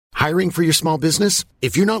Hiring for your small business?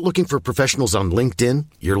 If you're not looking for professionals on LinkedIn,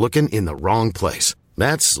 you're looking in the wrong place.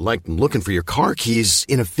 That's like looking for your car keys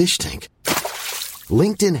in a fish tank.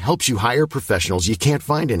 LinkedIn helps you hire professionals you can't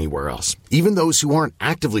find anywhere else, even those who aren't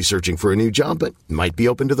actively searching for a new job but might be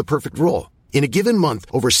open to the perfect role. In a given month,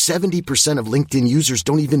 over 70% of LinkedIn users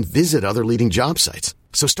don't even visit other leading job sites.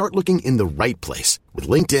 So start looking in the right place. With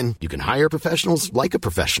LinkedIn, you can hire professionals like a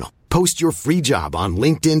professional. Post your free job on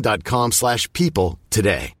linkedin.com/people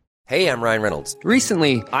today. Hey, I'm Ryan Reynolds.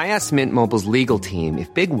 Recently, I asked Mint Mobile's legal team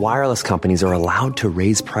if big wireless companies are allowed to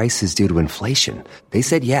raise prices due to inflation. They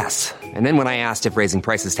said yes. And then when I asked if raising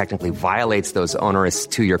prices technically violates those onerous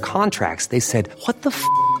 2-year contracts, they said, "What the f***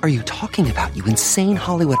 are you talking about, you insane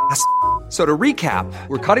Hollywood ass?" So to recap,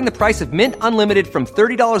 we're cutting the price of Mint Unlimited from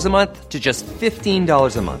 $30 a month to just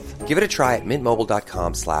 $15 a month. Give it a try at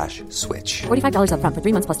mintmobile.com/switch. $45 up front for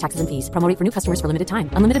 3 months plus taxes and fees. Promo rate for new customers for limited time.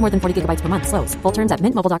 Unlimited more than 40 gigabytes per month. Slows full terms at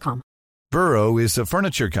mintmobile.com. Burrow is a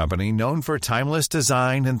furniture company known for timeless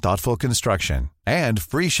design and thoughtful construction and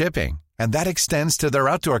free shipping. And that extends to their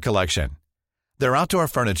outdoor collection. Their outdoor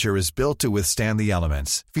furniture is built to withstand the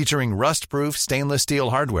elements, featuring rust-proof stainless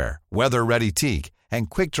steel hardware, weather-ready teak, and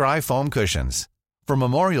quick-dry foam cushions. For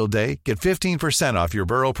Memorial Day, get 15% off your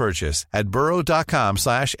Burrow purchase at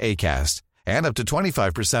burrow.com/ACAST and up to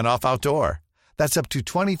 25% off outdoor. That's up to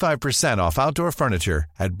 25% off outdoor furniture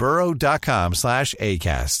at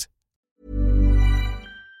burrow.com/ACAST.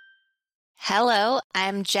 Hello,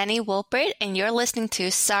 I'm Jenny Wolpert, and you're listening to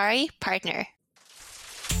Sorry, Partner.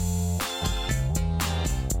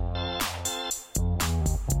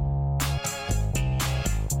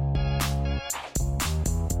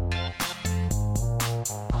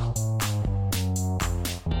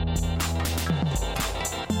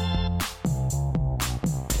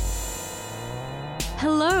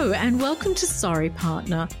 Hello and welcome to Sorry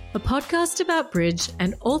Partner, a podcast about bridge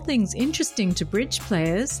and all things interesting to bridge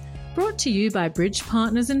players, brought to you by bridge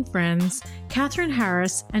partners and friends, Catherine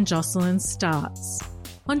Harris and Jocelyn Starts.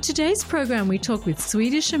 On today's program, we talk with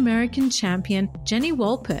Swedish-American champion Jenny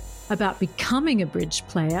Wolpert about becoming a bridge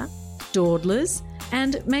player, dawdlers,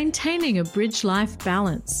 and maintaining a bridge life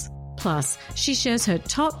balance. Plus, she shares her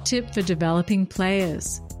top tip for developing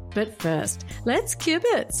players. But first, let's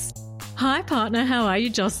kibitz. Hi, partner. How are you,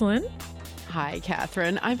 Jocelyn? Hi,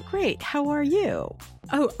 Catherine. I'm great. How are you?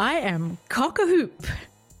 Oh, I am cock-a-hoop.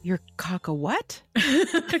 You're cock-a-what?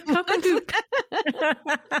 Cock-a-hoop.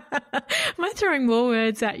 Am I throwing more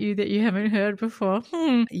words at you that you haven't heard before?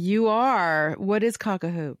 You are. What is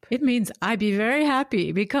cock-a-hoop? It means I'd be very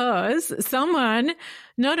happy because someone,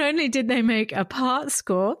 not only did they make a part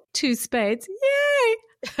score, 2 spades, yay!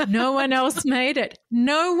 No one else made it.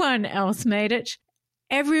 No one else made it.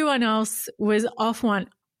 Everyone else was off one.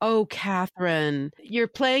 Oh, Catherine, you're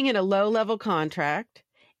playing in a low-level contract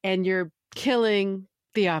and you're killing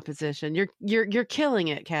the opposition. You're killing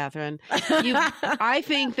it, Catherine. I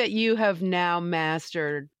think that you have now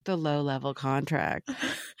mastered the low-level contract.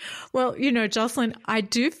 Well, you know, Jocelyn, I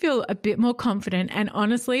do feel a bit more confident, and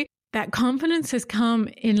honestly, that confidence has come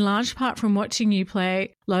in large part from watching you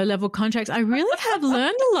play low-level contracts. I really have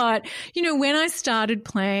learned a lot. You know, when I started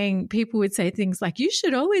playing, people would say things like, you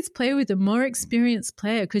should always play with a more experienced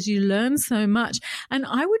player because you learn so much. And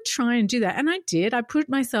I would try and do that. And I did. I put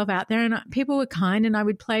myself out there and people were kind and I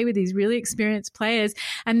would play with these really experienced players.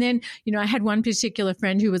 And then, you know, I had one particular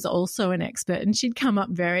friend who was also an expert and she'd come up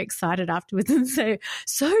very excited afterwards and say,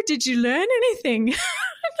 so did you learn anything?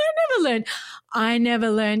 I never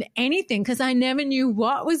learned anything because I never knew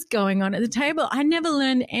what was going on at the table. I never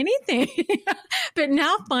learned anything. But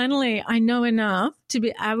now finally I know enough to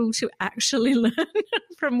be able to actually learn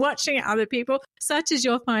from watching other people, such as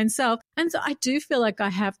your fine self. And so I do feel like I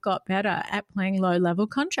have got better at playing low-level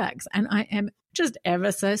contracts, and I am just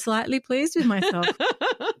ever so slightly pleased with myself.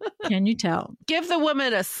 Can you tell? Give the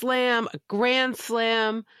woman a slam, a grand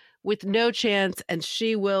slam with no chance, and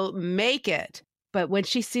she will make it. But when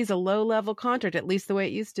she sees a low-level contract, at least the way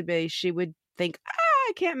it used to be, she would think,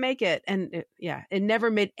 I can't make it. And it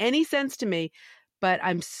never made any sense to me, but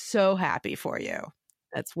I'm so happy for you.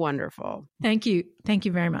 That's wonderful. Thank you. Thank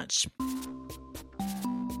you very much.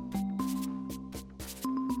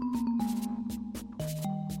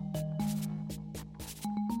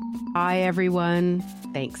 Hi, everyone.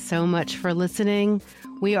 Thanks so much for listening.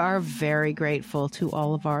 We are very grateful to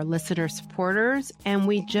all of our listener supporters, and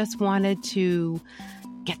we just wanted to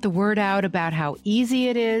get the word out about how easy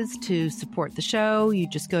it is to support the show. You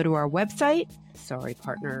just go to our website,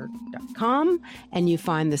 sorrypartner.com, and you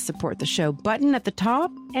find the Support the Show button at the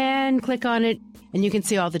top and click on it, and you can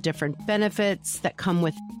see all the different benefits that come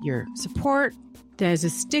with your support. There's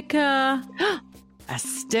a sticker. a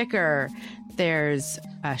sticker. There's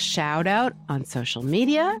a shout out on social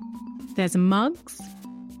media. There's mugs.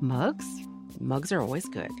 Mugs? Mugs are always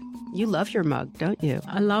good. You love your mug, don't you?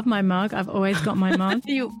 I love my mug. I've always got my mug.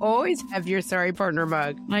 You always have your Sorry Partner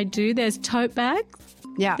mug. I do. There's tote bags.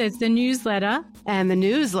 Yeah. There's the newsletter. And the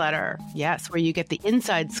newsletter. Yes, where you get the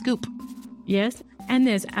inside scoop. Yes. And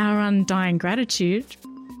there's our undying gratitude.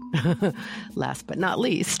 Last but not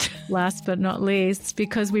least. Last but not least,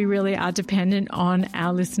 because we really are dependent on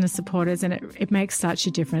our listener supporters, and it makes such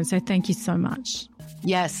a difference. So thank you so much.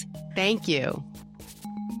 Yes, thank you.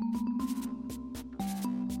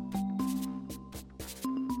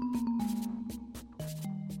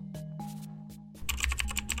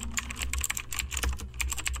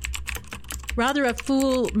 Rather a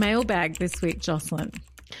full mailbag this week, Jocelyn.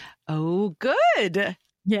 Oh, good.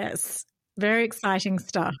 Yes. Very exciting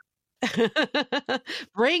stuff.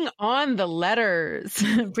 Bring on the letters.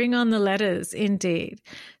 Bring on the letters, indeed.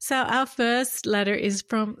 So our first letter is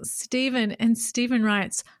from Stephen, and Stephen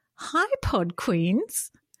writes, "Hi, Pod Queens."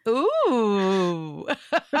 Ooh.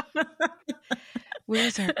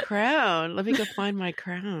 Where's our crown? Let me go find my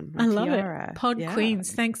crown. I love it. Pod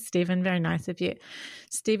Queens. Thanks, Stephen. Very nice of you.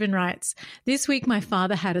 Stephen writes, "This week my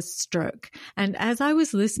father had a stroke, and as I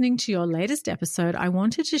was listening to your latest episode, I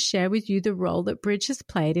wanted to share with you the role that bridge has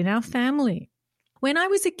played in our family. When I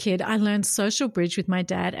was a kid, I learned social bridge with my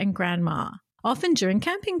dad and grandma, often during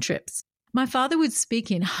camping trips. My father would speak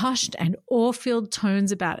in hushed and awe-filled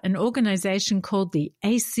tones about an organization called the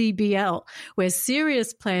ACBL, where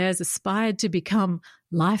serious players aspired to become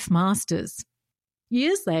life masters.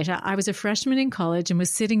 Years later, I was a freshman in college and was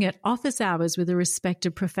sitting at office hours with a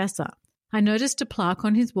respected professor. I noticed a plaque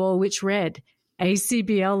on his wall which read,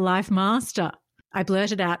 ACBL Life Master. I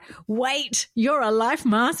blurted out, "Wait, you're a life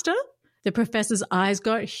master?" The professor's eyes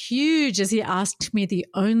got huge as he asked me the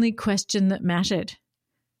only question that mattered.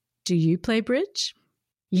 "Do you play bridge?"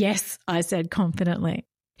 "Yes," I said confidently.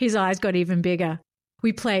 His eyes got even bigger.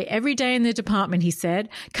 "We play every day in the department," he said.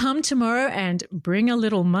 "Come tomorrow and bring a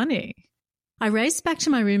little money." I raced back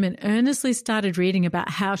to my room and earnestly started reading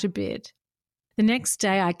about how to bid. The next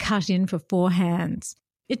day I cut in for 4 hands.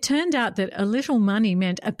 It turned out that a little money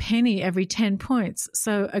meant a penny every 10 points,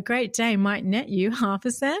 so a great day might net you half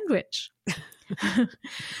a sandwich.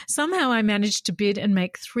 Somehow I managed to bid and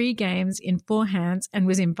make 3 games in 4 hands and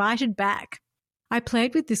was invited back. I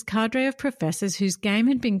played with this cadre of professors whose game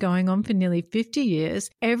had been going on for nearly 50 years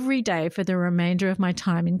every day for the remainder of my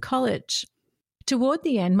time in college. Toward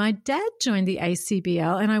the end, my dad joined the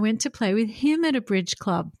ACBL and I went to play with him at a bridge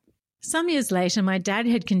club. Some years later, my dad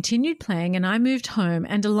had continued playing and I moved home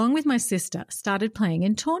and, along with my sister, started playing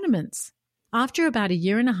in tournaments. After about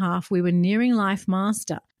 1.5 years, we were nearing Life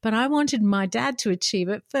Master, but I wanted my dad to achieve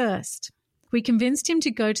it first. We convinced him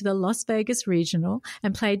to go to the Las Vegas Regional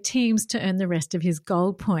and played teams to earn the rest of his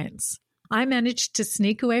gold points. I managed to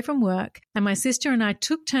sneak away from work, and my sister and I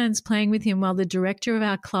took turns playing with him while the director of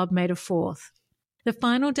our club made a 4th. The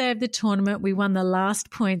final day of the tournament, we won the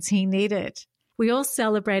last points he needed. We all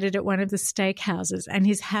celebrated at one of the steakhouses, and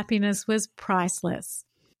his happiness was priceless.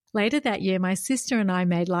 Later that year, my sister and I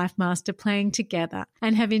made Life Master playing together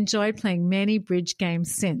and have enjoyed playing many bridge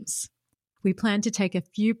games since. We plan to take a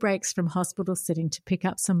few breaks from hospital sitting to pick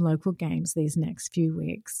up some local games these next few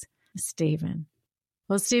weeks. Stephen.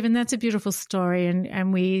 Well, Stephen, that's a beautiful story,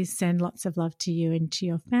 and we send lots of love to you and to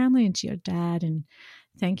your family and to your dad, and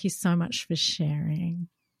thank you so much for sharing.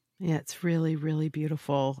 Yeah, it's really, really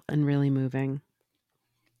beautiful and really moving.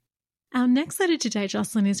 Our next letter today,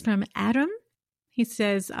 Jocelyn, is from Adam. He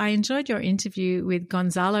says, "I enjoyed your interview with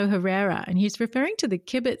Gonzalo Herrera," and he's referring to the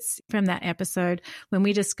kibitz from that episode when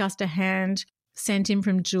we discussed a hand sent in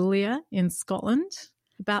from Julia in Scotland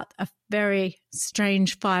about a very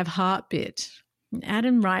strange 5-heart bid. And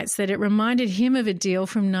Adam writes that it reminded him of a deal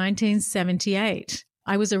from 1978.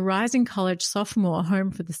 "I was a rising college sophomore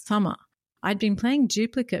home for the summer. I'd been playing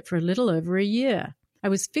duplicate for a little over a year. I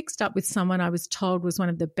was fixed up with someone I was told was one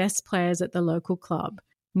of the best players at the local club.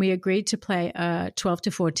 We agreed to play a 12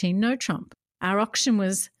 to 14 no trump. Our auction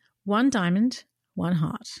was 1 diamond, 1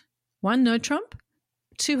 heart. 1 no trump,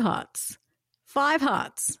 2 hearts. 5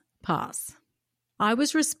 hearts, pass. I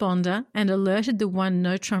was responder and alerted the 1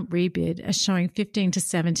 no trump rebid as showing 15 to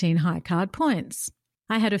 17 high card points.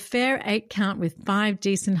 I had a fair 8 count with 5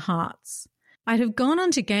 decent hearts. I'd have gone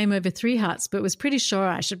on to game over 3 hearts, but was pretty sure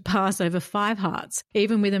I should pass over 5 hearts,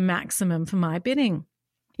 even with a maximum for my bidding.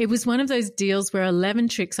 It was one of those deals where 11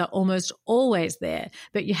 tricks are almost always there,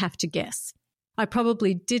 but you have to guess. I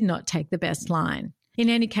probably did not take the best line. In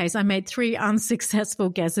any case, I made 3 unsuccessful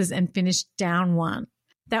guesses and finished down 1.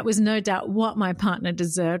 That was no doubt what my partner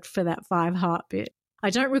deserved for that 5 heart bid. I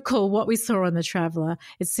don't recall what we saw on the Traveller.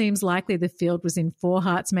 It seems likely the field was in 4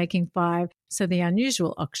 hearts making 5, so the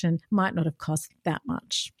unusual auction might not have cost that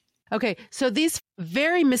much. Okay, so these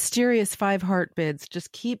very mysterious 5-heart bids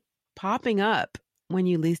just keep popping up when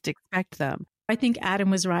you least expect them. I think Adam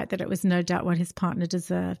was right that it was no doubt what his partner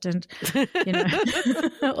deserved, and,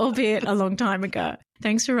 albeit a long time ago.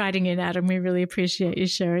 Thanks for writing in, Adam. We really appreciate you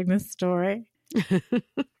sharing this story.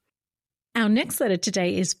 Our next letter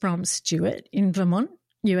today is from Stuart in Vermont,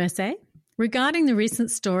 USA, regarding the recent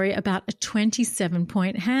story about a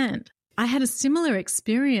 27-point hand. I had a similar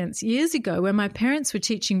experience years ago when my parents were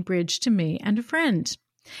teaching bridge to me and a friend.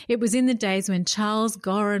 It was in the days when Charles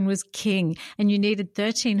Gorin was king and you needed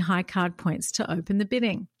 13 high card points to open the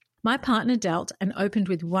bidding. My partner dealt and opened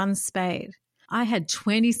with 1 spade. I had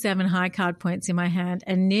 27 high card points in my hand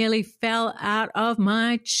and nearly fell out of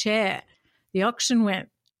my chair. The auction went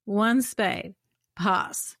 1 spade,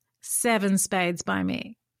 pass, 7 spades by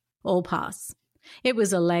me, all pass. It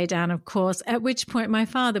was a laydown, of course, at which point my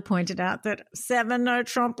father pointed out that 7 no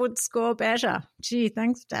trump would score better. Gee,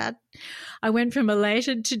 thanks, Dad. I went from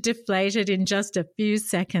elated to deflated in just a few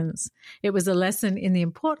seconds. It was a lesson in the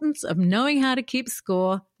importance of knowing how to keep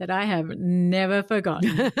score that I have never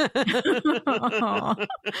forgotten.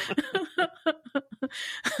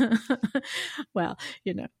 Well,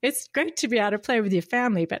 it's great to be able to play with your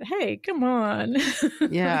family, but hey, come on.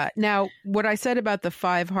 Yeah. Now, what I said about the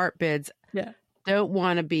 5-heart bids, don't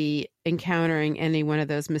want to be encountering any one of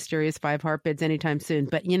those mysterious 5-heart bids anytime soon.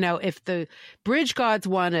 But, if the bridge gods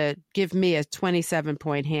want to give me a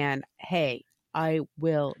 27-point hand, hey, I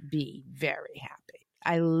will be very happy.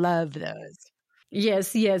 I love those.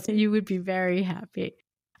 Yes, you would be very happy.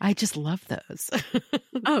 I just love those.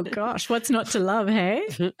 Oh, gosh, what's not to love, hey?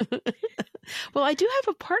 Well, I do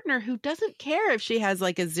have a partner who doesn't care if she has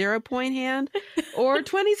like a 0-point hand or a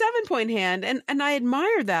 27-point hand. And I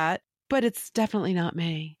admire that. But it's definitely not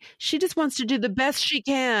me. She just wants to do the best she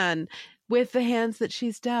can with the hands that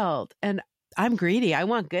she's dealt. And I'm greedy. I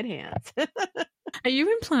want good hands. Are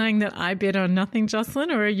you implying that I bid on nothing,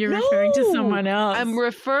 Jocelyn, or are you referring to someone else? I'm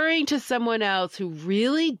referring to someone else who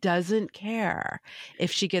really doesn't care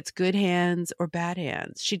if she gets good hands or bad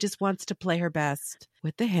hands. She just wants to play her best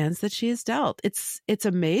with the hands that she has dealt. It's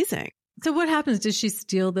amazing. So what happens? Does she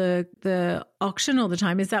steal the auction all the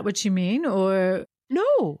time? Is that what you mean? Or...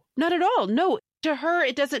 No, not at all. No, to her,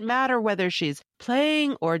 it doesn't matter whether she's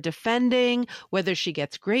playing or defending, whether she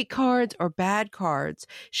gets great cards or bad cards.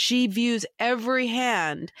 She views every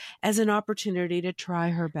hand as an opportunity to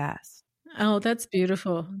try her best. Oh, that's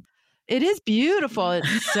beautiful. It is beautiful.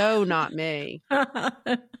 It's so not me.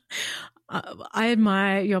 I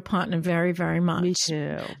admire your partner very, very much. Me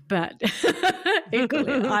too. But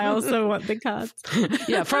equally, I also want the cards.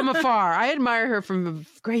 Yeah, from afar. I admire her from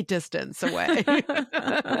a great distance away.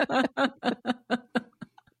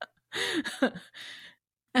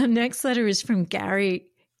 Our next letter is from Gary.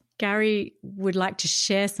 Gary would like to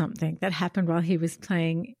share something that happened while he was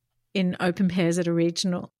playing in open pairs at a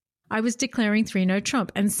regional. I was declaring 3 no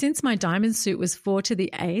trump, and since my diamond suit was 4 to the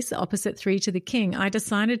ace, opposite 3 to the king, I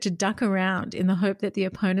decided to duck around in the hope that the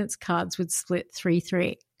opponent's cards would split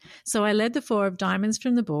 3-3. So I led the 4 of diamonds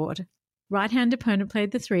from the board. Right-hand opponent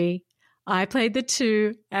played the 3, I played the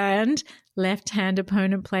 2, and left-hand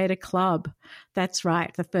opponent played a club. That's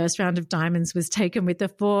right, the first round of diamonds was taken with the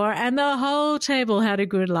 4, and the whole table had a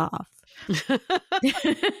good laugh.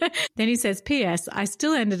 Then he says, P.S. I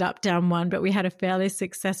still ended up down 1, but we had a fairly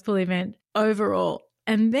successful event overall.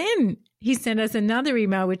 And then he sent us another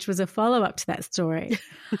email, which was a follow-up to that story.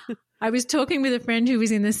 I was talking with a friend who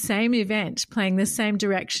was in the same event, playing the same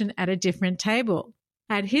direction at a different table.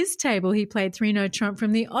 At his table, he played 3 no trump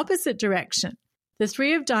from the opposite direction. The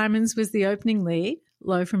 3 of diamonds was the opening lead,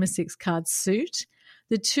 low from a 6-card suit.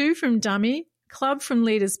 The 2 from dummy, club from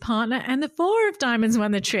leader's partner, and the 4 of diamonds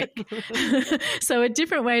won the trick. So a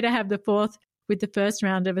different way to have the 4th with the first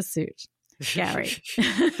round of a suit. Gary.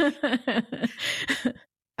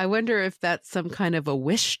 I wonder if that's some kind of a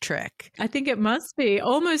wish trick. I think it must be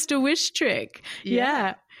almost a wish trick.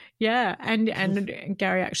 Yeah. And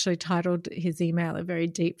Gary actually titled his email A Very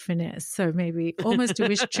Deep Finesse. So maybe almost a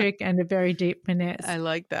wish trick and a very deep finesse. I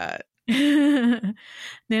like that. Then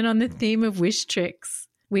on the theme of wish tricks,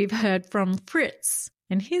 we've heard from Fritz,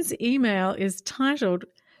 and his email is titled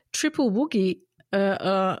Triple Woogie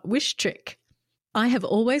Wish Trick. I have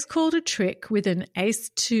always called a trick with an ace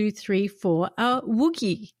 2, 3, 4 a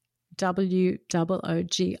woogie, W-O-O-G-I-E.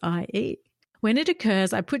 When it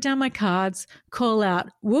occurs, I put down my cards, call out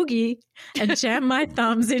woogie, and jam my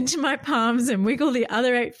thumbs into my palms and wiggle the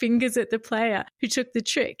other 8 fingers at the player who took the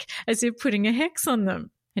trick as if putting a hex on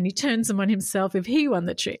them. and he turns them on himself if he won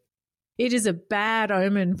the trick. It is a bad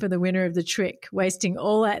omen for the winner of the trick, wasting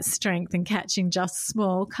all that strength and catching just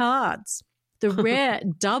small cards. The rare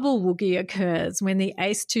double woogie occurs when the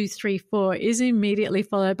ace 2, 3, 4 is immediately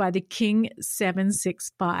followed by the king 7,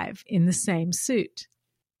 6, 5 in the same suit.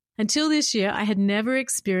 Until this year, I had never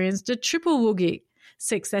experienced a triple woogie,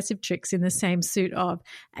 successive tricks in the same suit of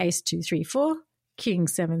ace 2, 3, 4, king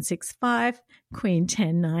 7, 6, 5, queen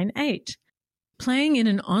 10, 9, 8. Playing in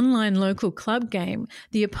an online local club game,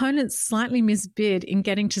 the opponent slightly misbid in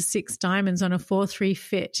getting to 6 diamonds on a 4-3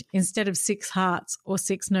 fit instead of 6 hearts or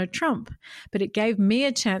 6 no trump, but it gave me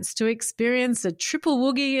a chance to experience a triple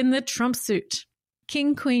woogie in the trump suit.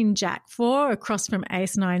 King, queen, jack 4 across from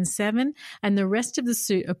ace 9, 7, and the rest of the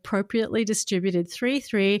suit appropriately distributed 3,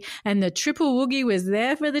 3, and the triple woogie was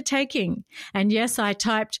there for the taking. And yes, I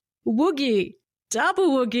typed woogie, double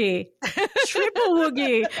woogie, triple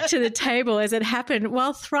woogie to the table as it happened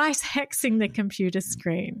while thrice hexing the computer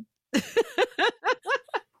screen.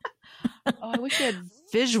 I wish I had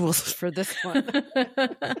visuals for this one.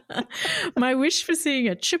 My wish for seeing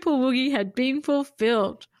a triple woogie had been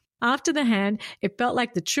fulfilled. After the hand, it felt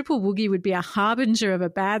like the triple woogie would be a harbinger of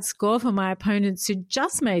a bad score for my opponents who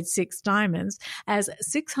just made 6 diamonds, as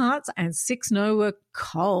 6 hearts and 6 no were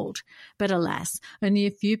cold. But alas, only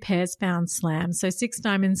a few pairs found slams, so 6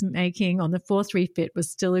 diamonds making on the 4-3 fit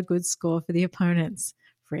was still a good score for the opponents.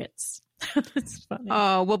 Fritz. That's funny.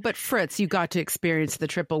 Oh, well, but Fritz, you got to experience the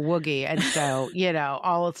triple woogie, and so,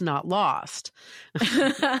 all is not lost.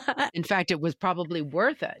 In fact, it was probably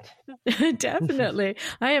worth it. Definitely.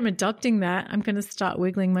 I am adopting that. I'm going to start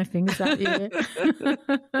wiggling my fingers at you.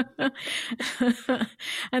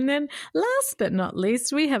 And then last but not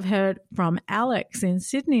least, we have heard from Alex in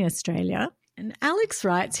Sydney, Australia. And Alex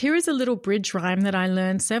writes, here is a little bridge rhyme that I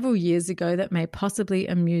learned several years ago that may possibly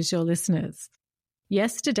amuse your listeners.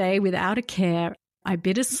 Yesterday, without a care, I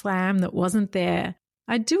bid a slam that wasn't there.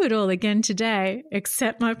 I'd do it all again today,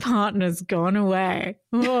 except my partner's gone away.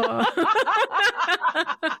 Oh.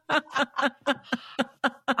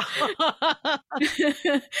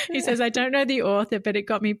 He says, I don't know the author, but it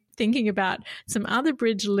got me thinking about some other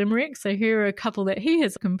bridge limericks. So here are a couple that he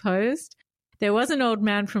has composed. There was an old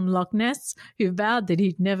man from Loch Ness who vowed that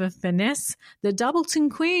he'd never finesse. The Doubleton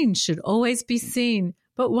Queen should always be seen.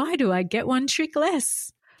 But why do I get one trick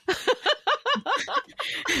less?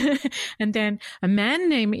 And then a man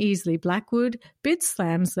named Easley Blackwood bid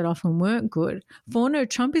slams that often weren't good. 4 no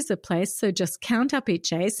trump is the place, so just count up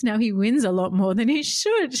each ace. Now he wins a lot more than he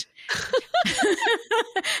should.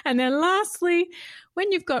 And then lastly,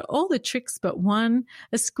 when you've got all the tricks but one,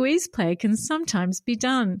 a squeeze play can sometimes be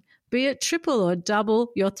done. Be it triple or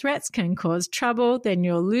double, your threats can cause trouble, then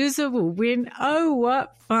your loser will win. Oh,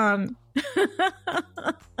 what fun.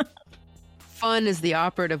 Fun is the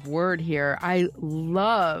operative word here. I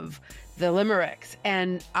love the limericks,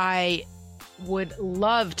 and I would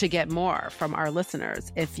love to get more from our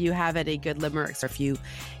listeners. If you have any good limericks, or if you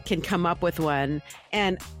can come up with one,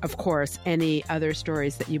 and of course, any other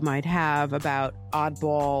stories that you might have about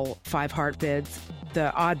oddball 5-heart bids,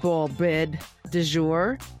 the oddball bid du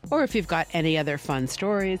jour, or if you've got any other fun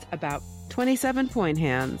stories about 27-point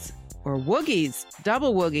hands, or woogies,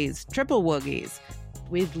 double woogies, triple woogies,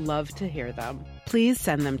 we'd love to hear them. Please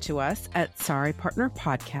send them to us at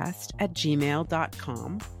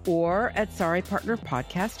sorrypartnerpodcast@gmail.com or at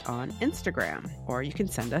sorrypartnerpodcast on Instagram, or you can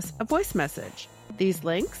send us a voice message. These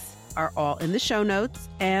links are all in the show notes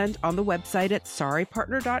and on the website at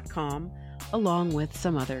sorrypartner.com, along with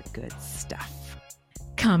some other good stuff.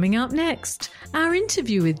 Coming up next, our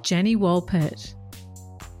interview with Jenny Wolpert.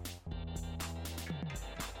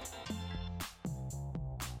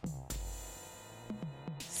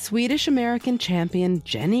 Swedish-American champion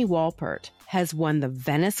Jenny Wolpert has won the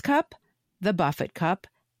Venice Cup, the Buffett Cup,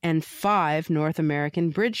 and 5 North American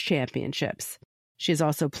Bridge Championships. She has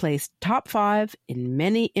also placed top 5 in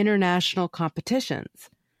many international competitions.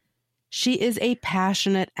 She is a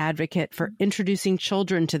passionate advocate for introducing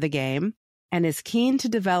children to the game and is keen to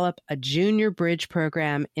develop a junior bridge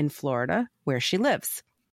program in Florida, where she lives.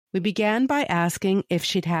 We began by asking if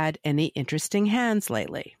she'd had any interesting hands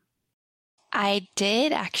lately. I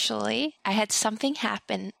did, actually. I had something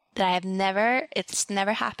happen that it's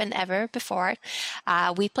never happened ever before.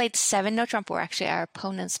 We played 7 no trump, or actually our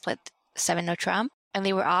opponents played 7 no trump, and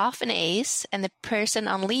they were off an ace, and the person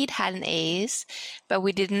on lead had an ace, but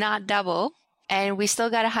we did not double, and we still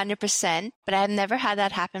got 100%, but I've never had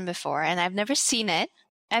that happen before, and I've never seen it.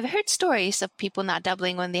 I've heard stories of people not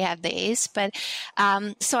doubling when they have the ace, but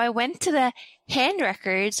so I went to the hand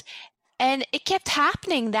records, and it kept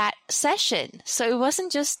happening that session. So it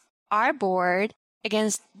wasn't just our board.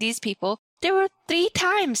 against these people, there were 3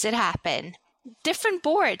 times it happened. Different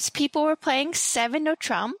boards. People were playing 7 no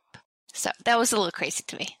trump. So that was a little crazy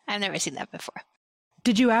to me. I've never seen that before.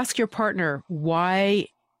 Did you ask your partner why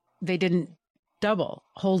they didn't double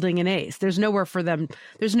holding an ace? There's nowhere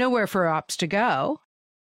for ops to go.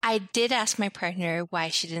 I did ask my partner why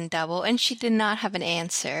she didn't double, and she did not have an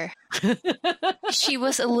answer. She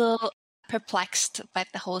was a little perplexed by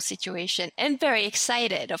the whole situation and very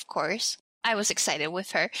excited, of course. I was excited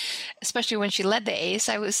with her, especially when she led the ace.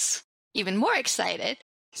 I was even more excited.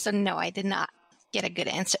 So no, I did not get a good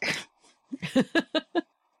answer.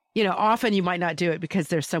 Often you might not do it because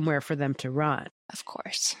there's somewhere for them to run. Of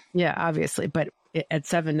course. Yeah, obviously. But at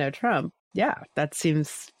 7 no trump, yeah, that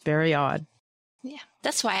seems very odd. Yeah,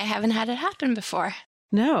 that's why I haven't had it happen before.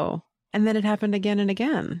 No. And then it happened again and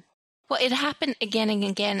again. Well, it happened again and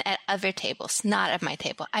again at other tables, not at my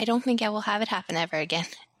table. I don't think I will have it happen ever again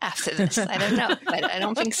after this. I don't know, but I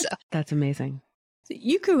don't think so. That's amazing. So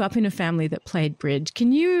you grew up in a family that played bridge.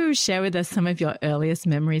 Can you share with us some of your earliest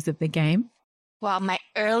memories of the game? Well, my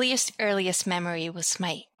earliest memory was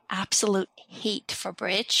my absolute hate for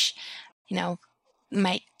bridge.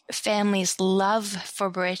 My family's love for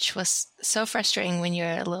bridge was so frustrating when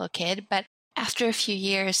you're a little kid. But after a few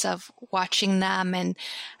years of watching them, and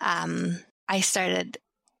I started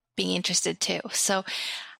being interested too. So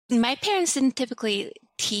my parents didn't typically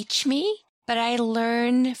teach me, but I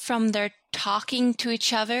learned from their talking to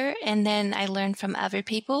each other, and then I learned from other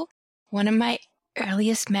people. One of my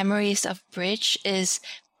earliest memories of bridge is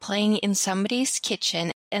playing in somebody's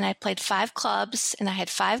kitchen, and I played 5 clubs, and I had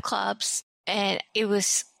 5 clubs, and it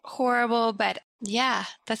was horrible, but yeah,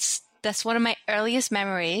 that's one of my earliest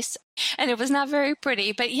memories. And it was not very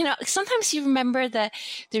pretty, but sometimes you remember the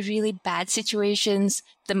really bad situations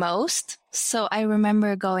the most. So I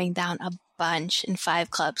remember going down a bunch in 5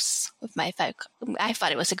 clubs with my 5. I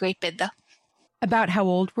thought it was a great bid though. About how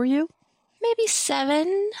old were you? Maybe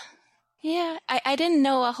 7. Yeah, I didn't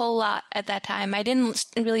know a whole lot at that time. I didn't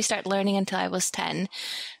really start learning until I was 10,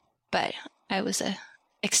 but I was a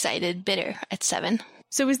excited bidder at 7.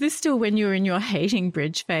 So was this still when you were in your hating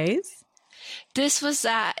bridge phase? This was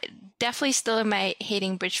definitely still in my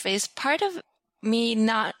hating bridge phase. Part of me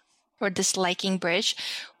not or disliking bridge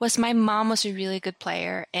was my mom was a really good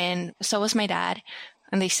player, and so was my dad,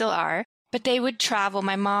 and they still are. But they would travel.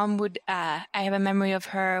 My mom would, I have a memory of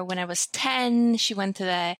her when I was 10. She went to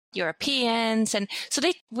the Europeans, and so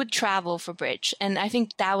they would travel for bridge. And I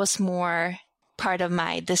think that was more part of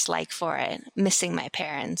my dislike for it, missing my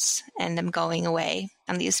parents and them going away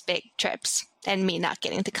on these big trips and me not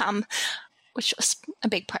getting to come, which was a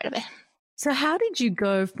big part of it. So how did you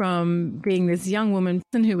go from being this young woman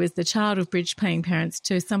who was the child of bridge playing parents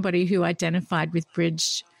to somebody who identified with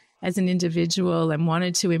bridge as an individual and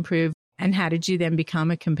wanted to improve? And how did you then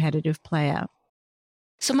become a competitive player?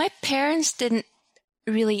 So my parents didn't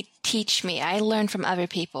really teach me. I learned from other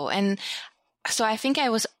people. And so I think I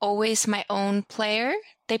was always my own player.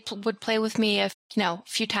 They would play with me a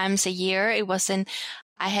few times a year. It wasn't,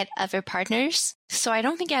 I had other partners. So I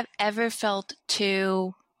don't think I've ever felt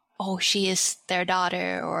she is their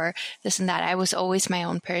daughter or this and that. I was always my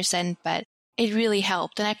own person, but it really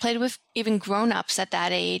helped. And I played with even grown-ups at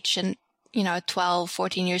that age and, 12,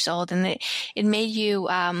 14 years old. And it made you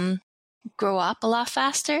grow up a lot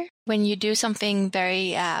faster when you do something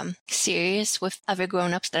very serious with other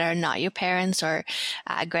grown-ups that are not your parents or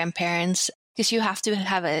grandparents, because you have to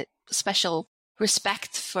have a special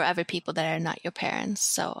respect for other people that are not your parents.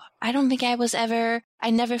 So I don't think I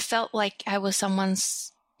never felt like I was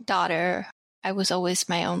someone's daughter. I was always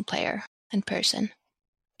my own player and person.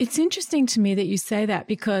 It's interesting to me that you say that,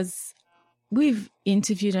 because we've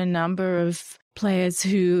interviewed a number of players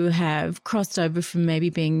who have crossed over from maybe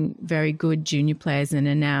being very good junior players and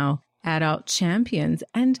are now adult champions.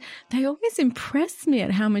 And they always impress me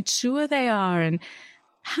at how mature they are and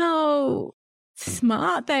how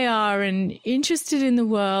smart they are and interested in the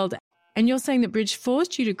world. And you're saying that bridge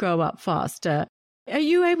forced you to grow up faster. Are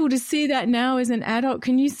you able to see that now as an adult?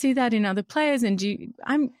 Can you see that in other players? And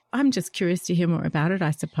I'm just curious to hear more about it,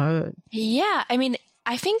 I suppose. Yeah. I mean,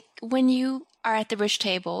 I think when you are at the bridge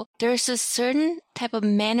table, there's a certain type of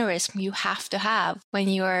mannerism you have to have when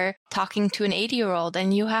you're talking to an 80-year-old,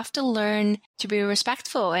 and you have to learn to be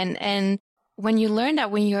respectful. And when you learn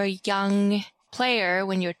that when you're a young player,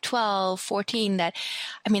 when you're 12, 14,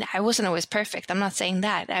 I wasn't always perfect. I'm not saying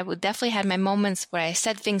that. I would definitely have my moments where I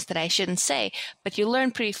said things that I shouldn't say, but you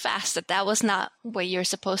learn pretty fast that was not what you're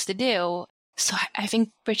supposed to do. So I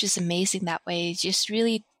think bridge is amazing that way. It just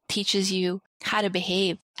really teaches you how to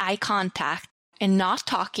behave. Eye contact and not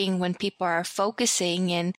talking when people are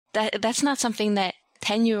focusing. And that's not something that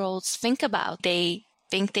 10-year-olds think about. They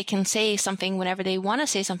think they can say something whenever they want to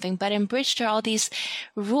say something. But in bridge, there are all these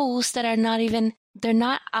rules that are they're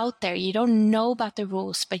not out there. You don't know about the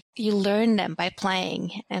rules, but you learn them by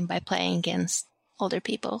playing and by playing against older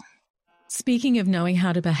people. Speaking of knowing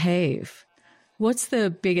how to behave, what's the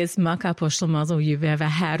biggest muck-up or schlemazel you've ever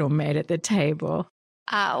had or made at the table?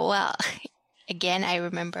 Well, again, I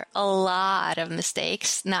remember a lot of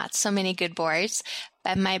mistakes, not so many good boards,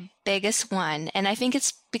 but my biggest one, and I think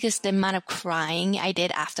it's because the amount of crying I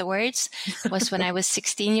did afterwards, was when I was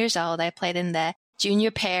 16 years old. I played in the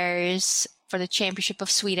junior pairs for the Championship of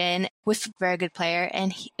Sweden with a very good player,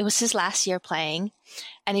 and it was his last year playing,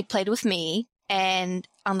 and he played with me. And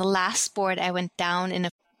on the last board, I went down in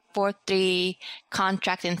a 4-3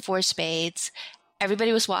 contract in 4 spades.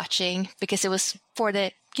 Everybody was watching because it was for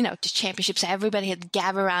the championships. Everybody had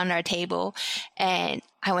gathered around our table, and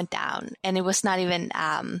I went down, and it was not even,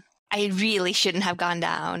 I really shouldn't have gone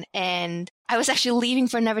down. And I was actually leaving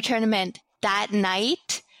for another tournament that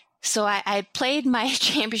night. So I played my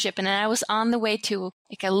championship, and then I was on the way to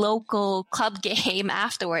like a local club game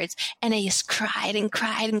afterwards, and I just cried and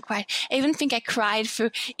cried and cried. I even think I cried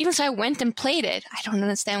even so I went and played it. I don't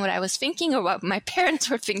understand what I was thinking or what my parents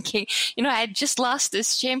were thinking. I had just lost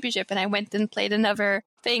this championship, and I went and played another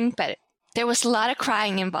thing, but there was a lot of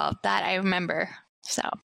crying involved, that I remember. So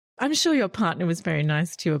I'm sure your partner was very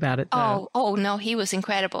nice to you about it, though. Oh no, he was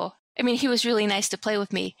incredible. I mean, he was really nice to play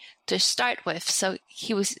with me to start with. So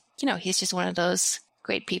he was, he's just one of those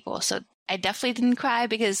great people. So I definitely didn't cry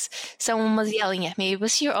because someone was yelling at me. It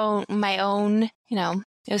was my own, it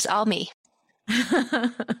was all me.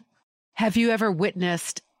 Have you ever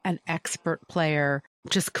witnessed an expert player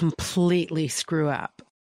just completely screw up?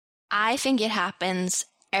 I think it happens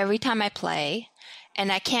every time I play, and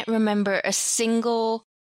I can't remember a single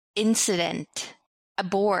incident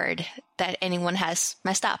aboard that anyone has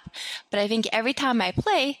messed up. But I think every time I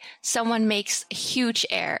play, someone makes a huge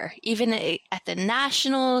error, even at the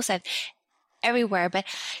nationals, at everywhere. But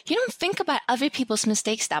you don't think about other people's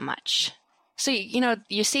mistakes that much. So,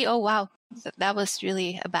 you see, oh, wow, that was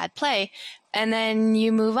really a bad play. And then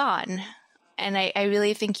you move on. And I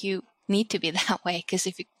really think you need to be that way, because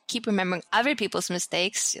if you keep remembering other people's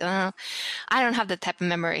mistakes, I don't have that type of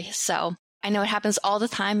memory. So I know it happens all the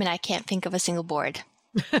time, and I can't think of a single board.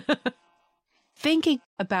 Thinking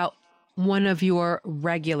about one of your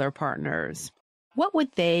regular partners, what would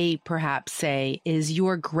they perhaps say is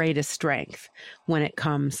your greatest strength when it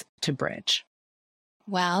comes to bridge?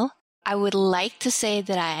 Well, I would like to say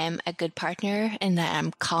that I am a good partner and that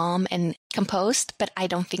I'm calm and composed, but I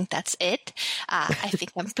don't think that's it. I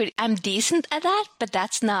think I'm decent at that, but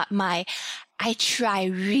that's not I try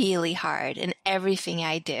really hard in everything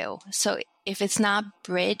I do. So if it's not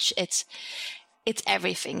bridge, it's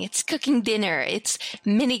everything. It's cooking dinner. It's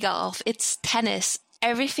mini golf. It's tennis.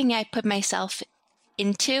 Everything I put myself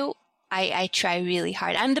into, I try really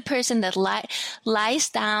hard. I'm the person that lies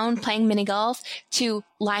down playing mini golf to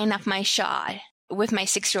line up my shot with my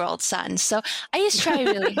 6-year-old son. So I just try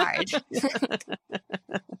really hard.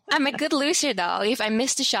 I'm a good loser, though. If I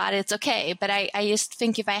miss the shot, it's okay. But I just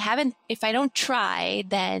think if I don't try,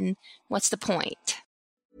 then what's the point?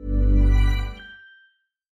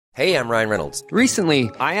 Hey, I'm Ryan Reynolds.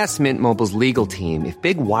 Recently, I asked Mint Mobile's legal team if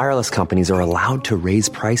big wireless companies are allowed to raise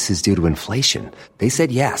prices due to inflation. They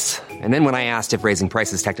said yes. And then when I asked if raising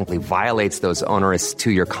prices technically violates those onerous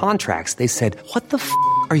 2-year contracts, they said, "What the f***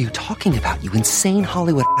 are you talking about, you insane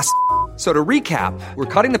Hollywood ass?" So to recap, we're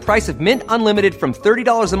cutting the price of Mint Unlimited from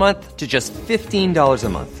 $30 a month to just $15 a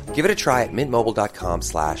month. Give it a try at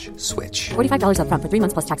mintmobile.com/switch. $45 up front for 3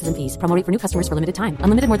 months plus taxes and fees. Promo rate for new customers for limited time.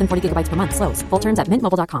 Unlimited more than 40 gigabytes per month. Slows full terms at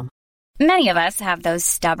mintmobile.com. Many of us have those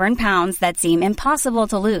stubborn pounds that seem impossible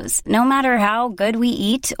to lose, no matter how good we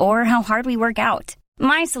eat or how hard we work out.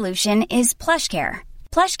 My solution is PlushCare.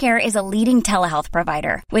 PlushCare is a leading telehealth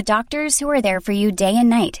provider with doctors who are there for you day and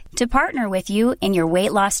night to partner with you in your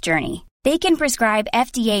weight loss journey. They can prescribe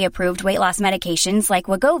FDA-approved weight loss medications like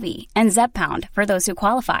Wegovy and Zepbound for those who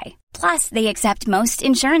qualify. Plus, they accept most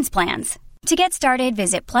insurance plans. To get started,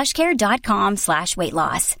 visit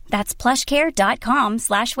plushcare.com/weightloss. That's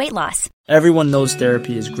plushcare.com/weightloss. Everyone knows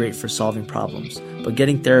therapy is great for solving problems, but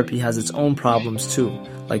getting therapy has its own problems too,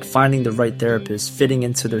 like finding the right therapist, fitting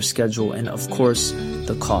into their schedule, and of course,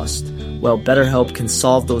 the cost. Well, BetterHelp can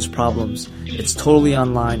solve those problems. It's totally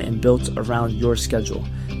online and built around your schedule.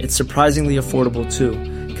 It's surprisingly affordable too.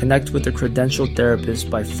 Connect with a credentialed therapist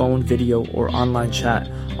by phone, video, or online chat,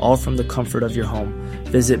 all from the comfort of your home.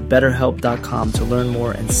 Visit BetterHelp.com to learn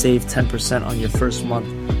more and save 10% on your first month.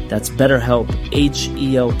 That's BetterHelp,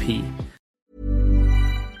 H-E-L-P.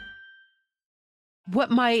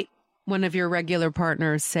 What might one of your regular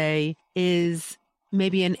partners say is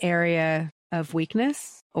maybe an area of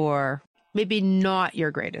weakness or maybe not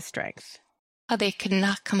your greatest strength? Oh, they could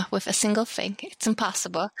not come up with a single thing. It's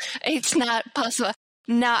impossible. It's not possible.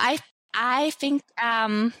 No, I think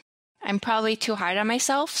I'm probably too hard on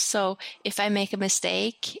myself. So if I make a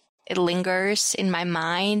mistake, it lingers in my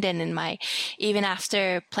mind and even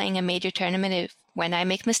after playing a major tournament, when I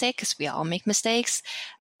make mistakes, because we all make mistakes,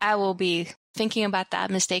 I will be thinking about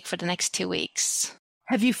that mistake for the next 2 weeks.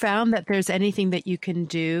 Have you found that there's anything that you can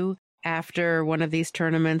do after one of these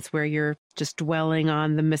tournaments where you're just dwelling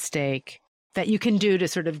on the mistake that you can do to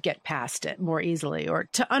sort of get past it more easily or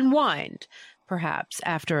to unwind perhaps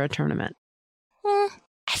after a tournament?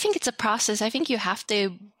 I think it's a process. I think you have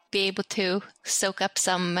to be able to soak up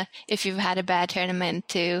some, if you've had a bad tournament,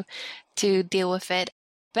 to deal with it.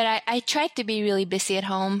 But I tried to be really busy at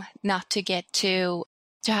home, not to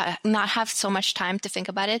not have so much time to think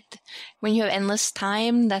about it. When you have endless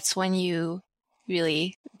time, that's when you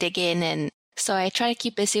really dig in. And so I try to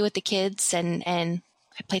keep busy with the kids and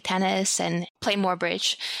I play tennis and play more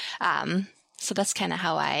bridge. So that's kind of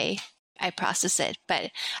how I process it.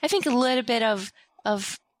 But I think a little bit of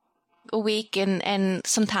a week and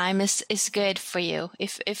some time is good for you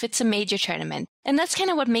if it's a major tournament. And that's kind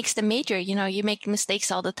of what makes the major. You make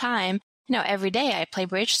mistakes all the time. Every day I play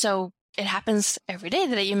bridge, so it happens every day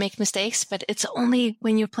that you make mistakes, but it's only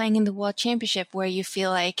when you're playing in the World Championship where you feel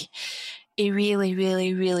like it really,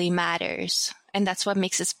 really, really matters. And that's what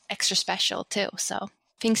makes it extra special too. So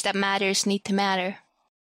things that matters need to matter.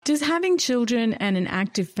 Does having children and an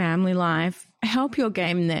active family life help your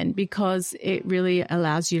game then, because it really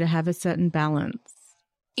allows you to have a certain balance?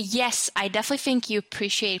 Yes, I definitely think you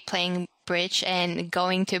appreciate playing bridge and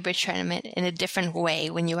going to a bridge tournament in a different way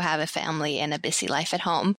when you have a family and a busy life at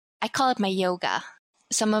home. I call it my yoga.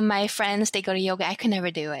 Some of my friends, they go to yoga. I could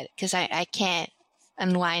never do it because I can't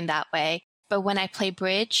unwind that way. But when I play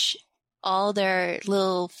bridge, all their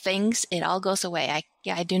little things, it all goes away.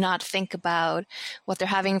 I do not think about what they're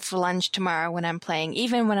having for lunch tomorrow when I'm playing.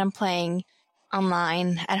 Even when I'm playing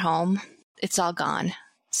online at home, it's all gone.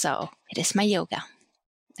 So it is my yoga,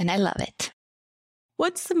 and I love it.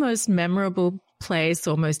 What's the most memorable place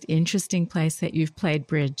or most interesting place that you've played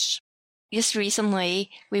bridge? Just recently,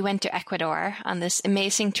 we went to Ecuador on this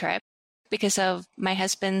amazing trip because of my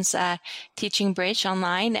husband's teaching bridge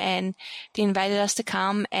online, and they invited us to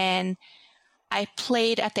come, and I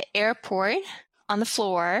played at the airport on the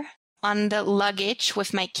floor on the luggage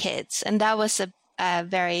with my kids, and that was a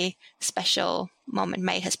very special moment.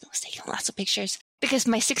 My husband was taking lots of pictures because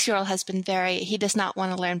my 6-year-old husband he does not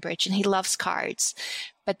want to learn bridge and he loves cards,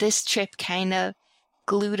 but this trip kind of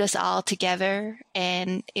glued us all together,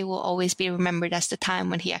 and it will always be remembered as the time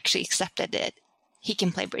when he actually accepted it. He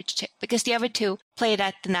can play bridge too, because the other two played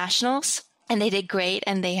at the nationals and they did great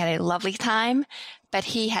and they had a lovely time, but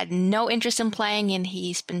he had no interest in playing and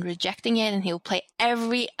he's been rejecting it, and he'll play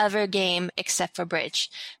every other game except for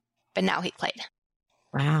bridge. But now he played.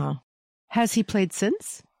 Wow. Has he played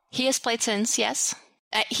since? He has played since, yes.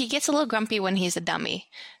 He gets a little grumpy when he's a dummy.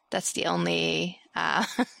 That's the only,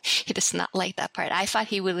 he does not like that part. I thought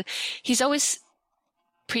he would, he's always,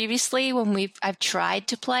 previously when I've tried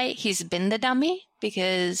to play, he's been the dummy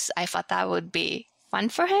because I thought that would be fun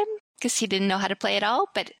for him because he didn't know how to play at all,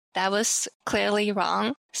 but that was clearly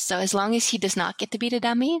wrong. So as long as he does not get to be the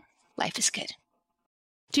dummy, life is good.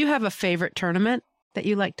 Do you have a favorite tournament that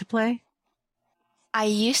you like to play? I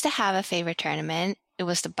used to have a favorite tournament. It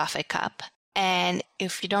was the Buffett Cup. And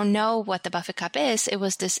if you don't know what the Buffett Cup is, it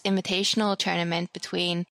was this invitational tournament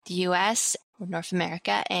between the US, or North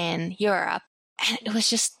America, and Europe. And it was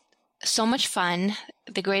just so much fun,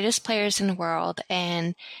 the greatest players in the world.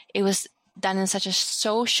 And it was done in such a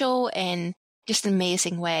social and just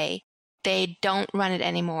amazing way. They don't run it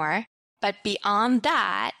anymore. But beyond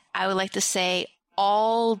that, I would like to say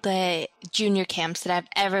all the junior camps that I've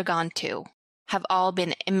ever gone to have all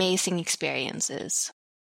been amazing experiences.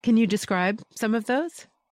 Can you describe some of those?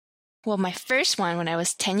 Well, my first one, when I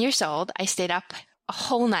was 10 years old, I stayed up a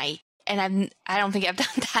whole night. And I don't think I've done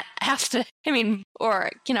that after,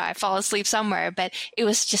 I fall asleep somewhere, but it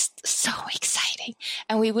was just so exciting.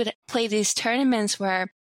 And we would play these tournaments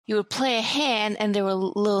where you would play a hand and there were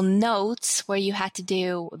little notes where you had to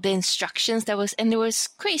do the instructions and there was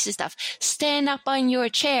crazy stuff. Stand up on your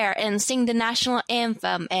chair and sing the national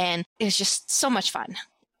anthem. And it was just so much fun.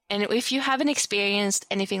 And if you haven't experienced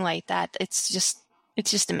anything like that, it's just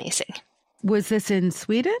amazing. Was this in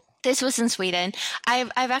Sweden? This was in Sweden.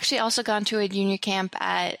 I've actually also gone to a junior camp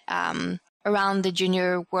at around the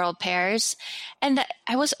junior world pairs. And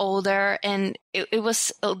I was older and it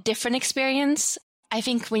was a different experience. I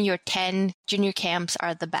think when you're 10, junior camps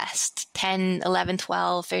are the best. 10, 11,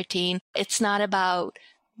 12, 13. It's not about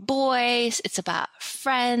boys. It's about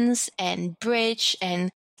friends and bridge. And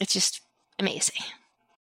it's just amazing.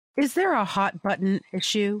 Is there a hot button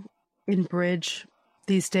issue in bridge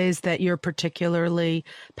these days that you're particularly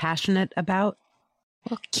passionate about?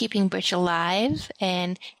 Well, keeping bridge alive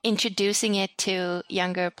and introducing it to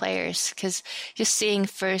younger players, because just seeing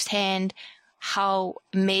firsthand how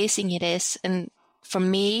amazing it is. And for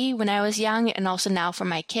me, when I was young, and also now for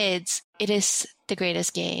my kids, it is the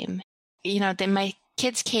greatest game. You know, my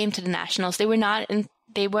kids came to the nationals. They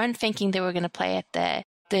weren't thinking they were going to play at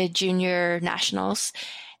the junior nationals.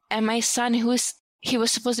 And my son, he was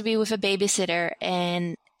supposed to be with a babysitter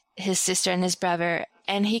and his sister and his brother,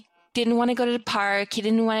 and he didn't want to go to the park. He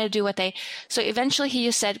didn't want to do so eventually he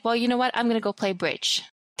just said, well, you know what? I'm going to go play bridge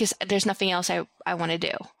because there's nothing else I want to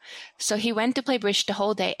do. So he went to play bridge the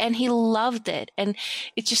whole day and he loved it. And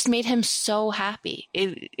it just made him so happy.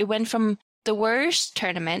 It went from the worst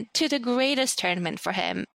tournament to the greatest tournament for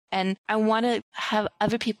him. And I want to have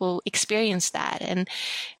other people experience that. And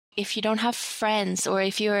if you don't have friends, or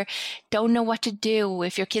if you don't know what to do,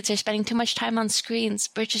 if your kids are spending too much time on screens,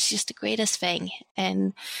 bridge is just the greatest thing.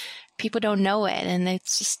 And people don't know it, and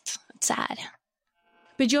it's sad.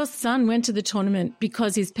 But your son went to the tournament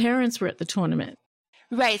because his parents were at the tournament.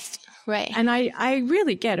 Right. And I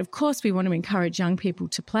really get, of course, we want to encourage young people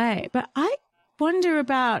to play. But I wonder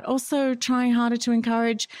about also trying harder to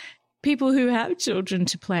encourage people who have children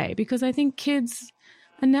to play, because I think kids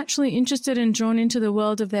are naturally interested and drawn into the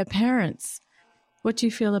world of their parents. What do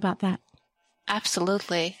you feel about that?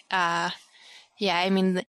 Absolutely. Yeah, I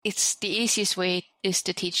mean, it's the easiest way is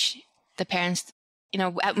to teach the parents. You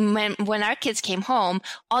know, when our kids came home,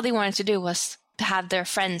 all they wanted to do was to have their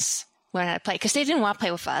friends learn how to play, because they didn't want to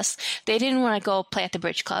play with us. They didn't want to go play at the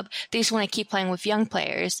bridge club. They just want to keep playing with young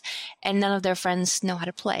players, and none of their friends know how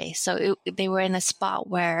to play. So they were in a spot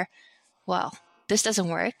where, well, this doesn't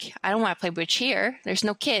work. I don't want to play bridge here. There's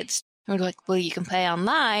no kids. And we're like, well, you can play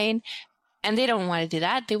online. And they don't want to do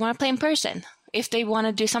that. They want to play in person. If they want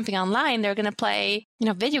to do something online, they're going to play,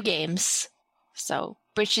 video games. So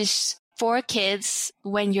bridge is for kids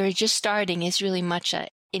when you're just starting is really much an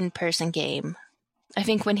in-person game. I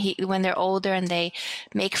think when they're older and they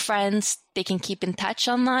make friends, they can keep in touch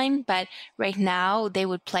online. But right now, they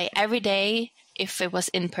would play every day if it was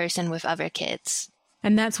in person with other kids.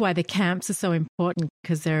 And that's why the camps are so important,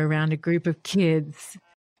 because they're around a group of kids.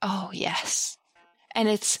 Oh, yes. And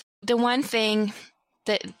it's the one thing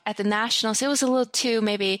that at the nationals, it was a little too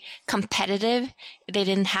maybe competitive. They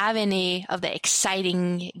didn't have any of the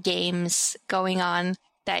exciting games going on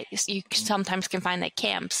that you sometimes can find at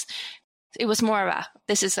camps. It was more of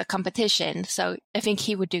this is a competition. So I think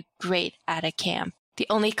he would do great at a camp. The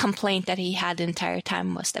only complaint that he had the entire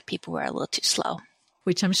time was that people were a little too slow.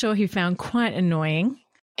 Which I'm sure he found quite annoying.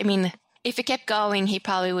 I mean, if it kept going, he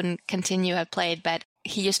probably wouldn't continue to play, but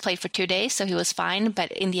he just played for 2 days, so he was fine.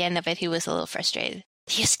 But in the end of it, he was a little frustrated.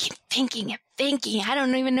 They just keep thinking and thinking. I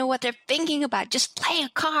don't even know what they're thinking about. Just play a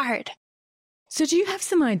card. So do you have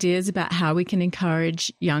some ideas about how we can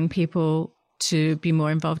encourage young people to be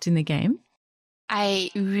more involved in the game? I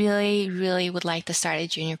really, really would like to start a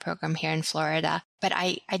junior program here in Florida, but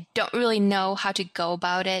I don't really know how to go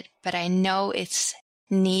about it, but I know it's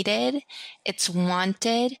needed, it's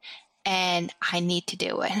wanted, and I need to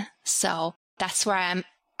do it. So that's where I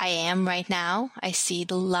am right now. I see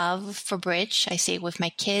the love for bridge. I see it with my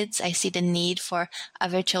kids. I see the need for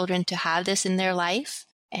other children to have this in their life.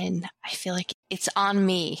 And I feel like it's on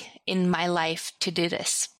me in my life to do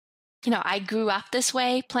this. I grew up this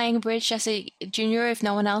way, playing bridge as a junior. If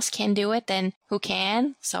no one else can do it, then who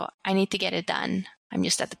can? So I need to get it done. I'm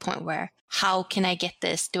just at the point where, how can I get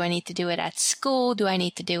this? Do I need to do it at school? Do I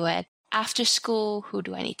need to do it after school? Who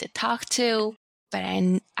do I need to talk to? But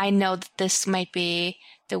I know that this might be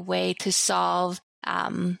the way to solve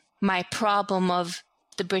my problem of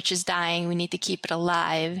the bridge is dying. We need to keep it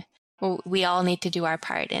alive. Well, we all need to do our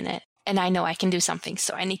part in it. And I know I can do something,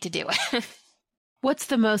 so I need to do it. What's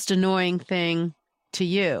the most annoying thing to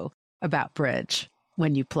you about bridge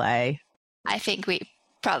when you play? I think we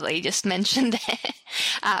probably just mentioned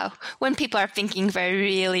it. When people are thinking for a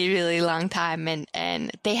really, really long time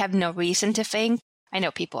and they have no reason to think. I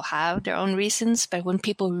know people have their own reasons, but when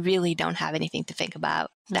people really don't have anything to think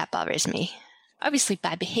about, that bothers me. Obviously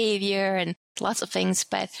bad behavior and lots of things,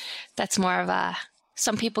 but that's more of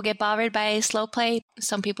some people get bothered by slow play,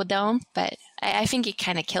 some people don't, but I think it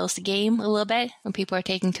kind of kills the game a little bit when people are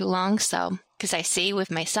taking too long. So because I see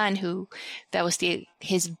with my son who that was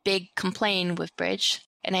his big complaint with bridge.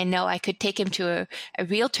 And I know I could take him to a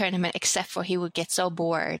real tournament, except for he would get so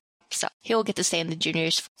bored. So he'll get to stay in the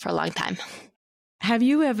juniors for a long time. Have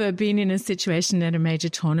you ever been in a situation at a major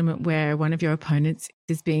tournament where one of your opponents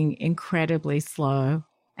is being incredibly slow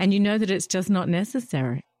and you know that it's just not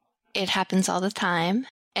necessary? It happens all the time.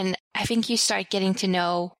 And I think you start getting to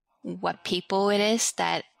know what people it is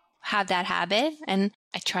that have that habit. And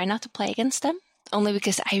I try not to play against them, only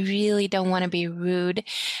because I really don't want to be rude.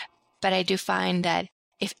 But I do find that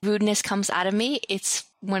if rudeness comes out of me, it's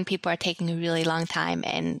when people are taking a really long time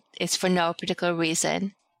and it's for no particular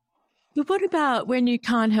reason. But what about when you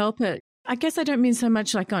can't help it? I guess I don't mean so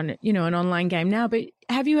much like on, an online game now, but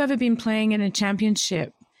have you ever been playing in a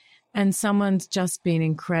championship and someone's just been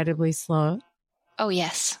incredibly slow? Oh,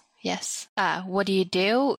 yes. Yes. What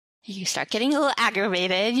do? You start getting a little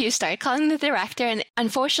aggravated. You start calling the director. And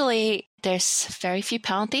unfortunately, there's very few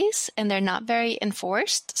penalties and they're not very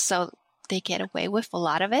enforced. So they get away with a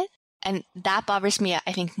lot of it. And that bothers me,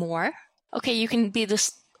 I think, more. Okay, you can be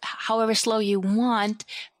this however slow you want,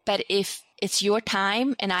 but if it's your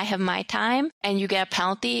time and I have my time and you get a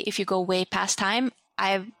penalty if you go way past time, I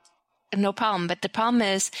have no problem. But the problem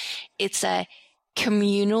is it's a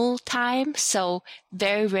communal time, so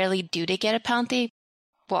very rarely do they get a penalty.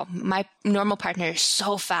 Well, my normal partner is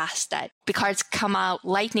so fast that the cards come out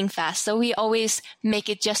lightning fast. So we always make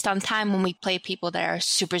it just on time when we play people that are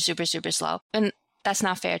super, super, super slow. And that's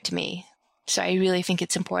not fair to me. So I really think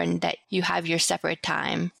it's important that you have your separate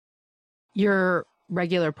time. Your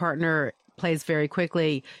regular partner plays very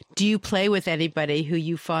quickly. Do you play with anybody who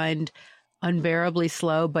you find unbearably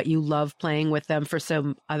slow, but you love playing with them for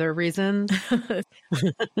some other reasons?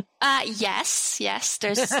 Yes.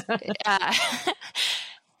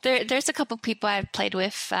 There's a couple people I've played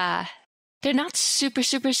with. They're not super,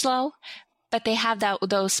 super slow, but they have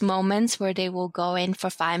those moments where they will go in for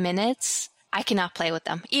 5 minutes. I cannot play with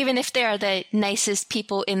them. Even if they're the nicest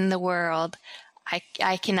people in the world,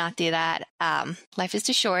 I cannot do that. Life is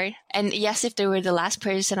too short. And yes, if they were the last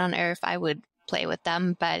person on earth, I would play with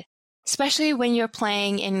them. But especially when you're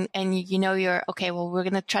playing and you're, okay, well, we're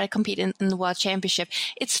going to try to compete in the World Championship.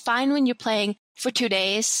 It's fine when you're playing for 2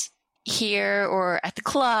 days here or at the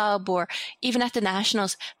club or even at the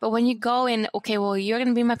nationals. But when you go in, okay, well, you're going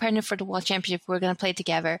to be my partner for the World Championship. We're going to play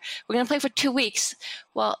together. We're going to play for 2 weeks.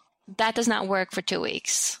 Well, that does not work for 2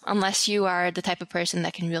 weeks unless you are the type of person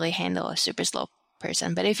that can really handle a super slow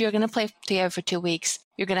person. But if you're going to play together for 2 weeks,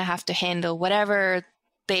 you're going to have to handle whatever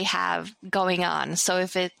they have going on. So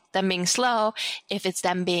if it's them being slow, if it's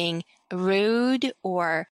them being rude,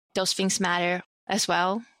 or those things matter as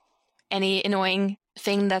well. Any annoying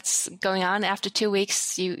thing that's going on after 2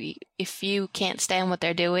 weeks, if you can't stand what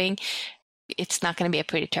they're doing, it's not going to be a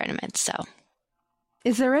pretty tournament. So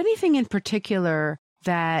is there anything in particular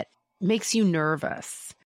that makes you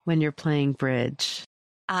nervous when you're playing bridge?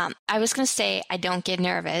 I was going to say I don't get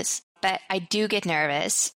nervous, but I do get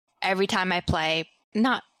nervous every time I play,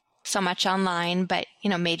 not so much online, but,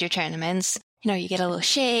 major tournaments. You get a little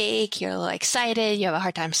shake, you're a little excited, you have a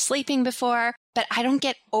hard time sleeping before, but I don't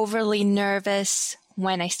get overly nervous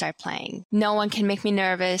when I start playing. No one can make me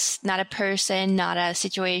nervous, not a person, not a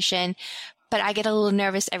situation, but I get a little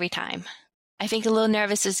nervous every time. I think a little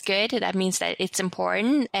nervous is good. That means that it's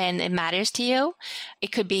important and it matters to you.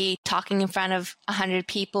 It could be talking in front of 100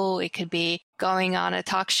 people. It could be going on a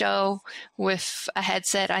talk show with a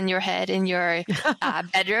headset on your head in your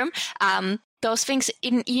bedroom. Those things,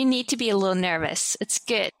 you need to be a little nervous. It's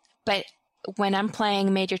good. But when I'm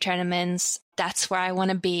playing major tournaments, that's where I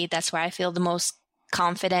want to be. That's where I feel the most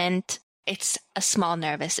confident. It's a small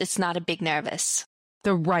nervous. It's not a big nervous.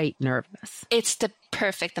 The right nervous. It's the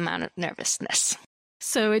perfect amount of nervousness.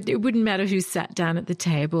 So it wouldn't matter who sat down at the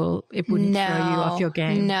table. It wouldn't throw you off your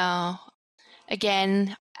game. No.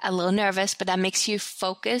 Again, a little nervous, but that makes you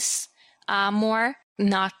focus more,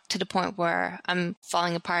 not to the point where I'm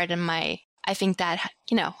falling apart. And I think that,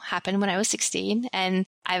 happened when I was 16. And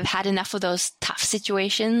I've had enough of those tough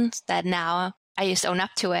situations that now I just own up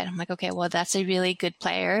to it. I'm like, okay, well, that's a really good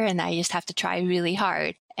player. And I just have to try really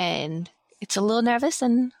hard. And it's a little nervous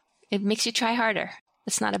and it makes you try harder.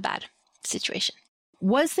 It's not a bad situation.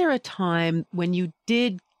 Was there a time when you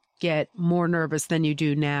did get more nervous than you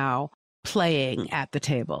do now playing at the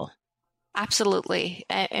table? Absolutely.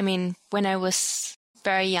 I mean, when I was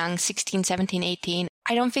very young, 16, 17, 18,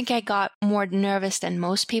 I don't think I got more nervous than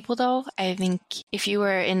most people, though. I think if you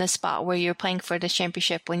were in a spot where you're playing for the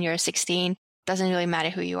championship when you're 16, doesn't really matter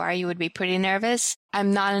who you are, you would be pretty nervous.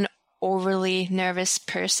 I'm not an overly nervous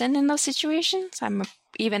person in those situations.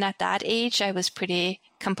 Even at that age, I was pretty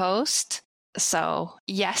composed. So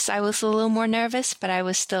yes, I was a little more nervous, but I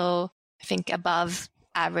was still, I think, above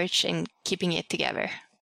average in keeping it together.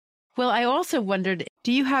 Well, I also wondered,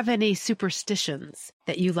 do you have any superstitions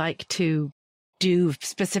that you like to do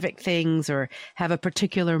specific things or have a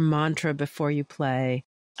particular mantra before you play?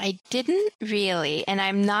 I didn't really, and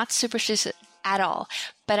I'm not superstitious at all,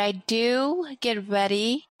 but I do get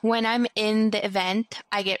ready when I'm in the event.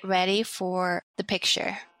 I get ready for the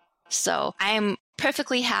picture. So I am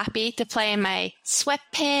perfectly happy to play in my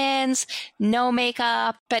sweatpants, no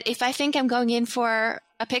makeup. But if I think I'm going in for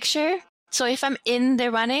a picture, so if I'm in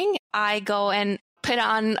the running, I go and put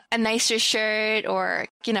on a nicer shirt or,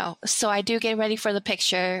 so I do get ready for the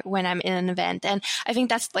picture when I'm in an event. And I think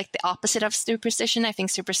that's like the opposite of superstition. I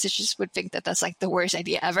think superstitious would think that that's like the worst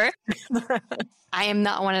idea ever. I am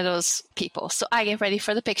not one of those people. So I get ready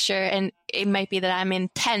for the picture, and it might be that I'm in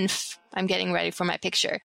 10th, I'm getting ready for my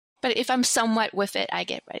picture. But if I'm somewhat with it, I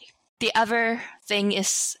get ready. The other thing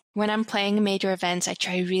is when I'm playing major events, I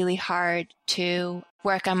try really hard to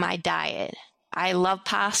work on my diet. I love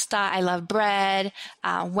pasta. I love bread.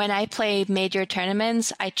 When I play major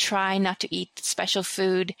tournaments, I try not to eat special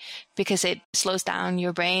food because it slows down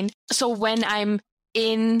your brain. So when I'm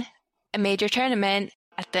in a major tournament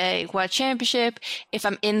at the World Championship, if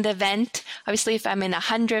I'm in the event, obviously if I'm in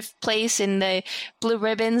 100th place in the blue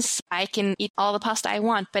ribbons, I can eat all the pasta I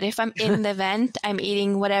want. But if I'm in the event, I'm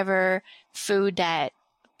eating whatever food that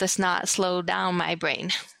does not slow down my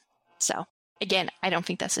brain. So again, I don't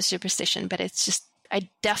think that's a superstition, but it's just, I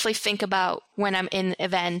definitely think about when I'm in an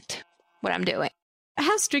event, what I'm doing.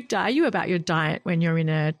 How strict are you about your diet when you're in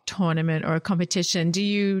a tournament or a competition? Do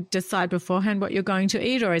you decide beforehand what you're going to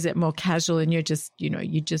eat, or is it more casual and you're just,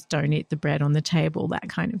 you just don't eat the bread on the table, that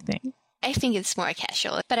kind of thing? I think it's more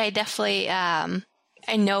casual, but I definitely,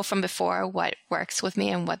 I know from before what works with me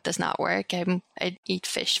and what does not work. I eat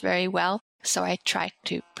fish very well, so I try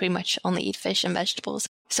to pretty much only eat fish and vegetables.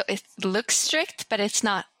 So it looks strict, but it's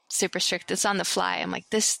not super strict. It's on the fly. I'm like,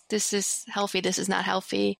 this is healthy. This is not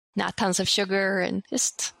healthy. Not tons of sugar, and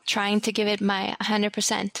just trying to give it my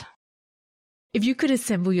 100%. If you could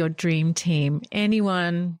assemble your dream team,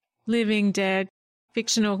 anyone, living, dead,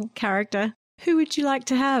 fictional character, who would you like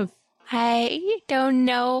to have? I don't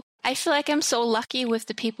know. I feel like I'm so lucky with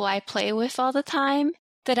the people I play with all the time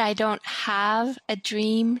that I don't have a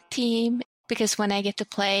dream team. Because when I get to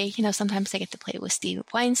play, sometimes I get to play with Steve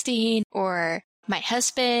Weinstein or my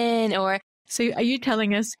husband or... So are you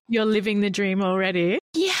telling us you're living the dream already?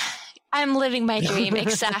 Yeah, I'm living my dream.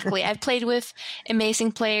 Exactly. I've played with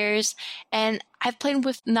amazing players, and I've played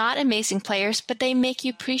with not amazing players, but they make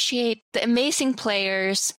you appreciate the amazing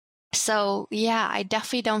players. So yeah, I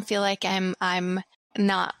definitely don't feel like I'm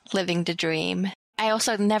not living the dream. I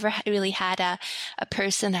also never really had a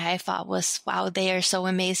person that I thought was, wow, they are so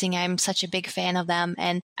amazing. I'm such a big fan of them.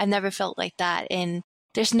 And I never felt like that. And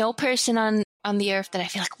there's no person on the earth that I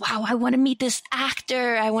feel like, wow, I want to meet this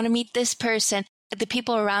actor. I want to meet this person. The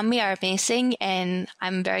people around me are amazing, and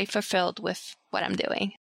I'm very fulfilled with what I'm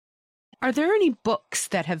doing. Are there any books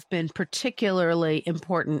that have been particularly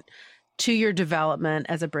important to your development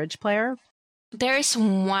as a bridge player? There is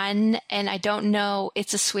one, and I don't know,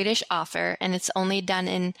 it's a Swedish author, and it's only done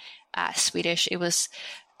in Swedish. It was,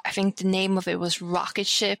 I think the name of it was Rocket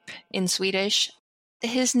Ship in Swedish.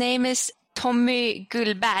 His name is Tommy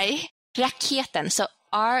Gullberg, Raketen, so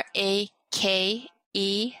Raketen.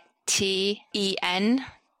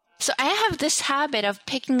 So I have this habit of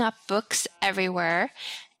picking up books everywhere,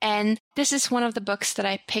 and this is one of the books that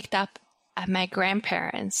I picked up at my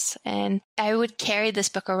grandparents, and I would carry this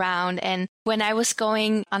book around. And when I was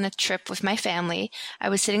going on a trip with my family, I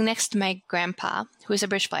was sitting next to my grandpa, who is a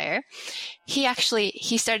bridge player.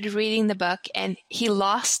 He started reading the book, and he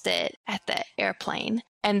lost it at the airplane.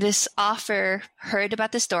 And this author heard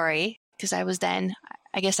about the story, because I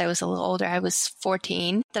guess I was a little older. I was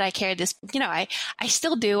 14 that I carried this. I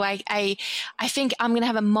still do. I think I'm going to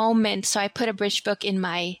have a moment. So I put a bridge book in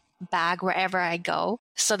my bag wherever I go.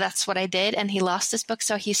 So that's what I did. And he lost this book.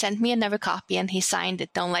 So he sent me another copy, and he signed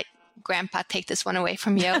it. Don't let Grandpa take this one away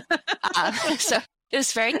from you. So it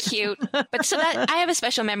was very cute. But so that I have a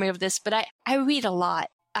special memory of this, but I read a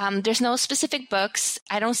lot. There's no specific books.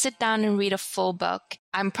 I don't sit down and read a full book.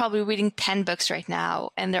 I'm probably reading 10 books right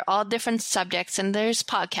now, and they're all different subjects, and there's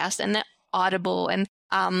podcasts and the Audible. And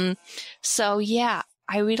so yeah,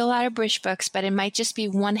 I read a lot of bridge books, but it might just be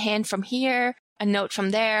one hand from here, a note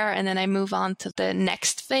from there, and then I move on to the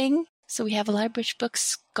next thing. So we have a lot of bridge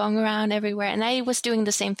books going around everywhere. And I was doing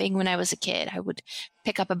the same thing when I was a kid. I would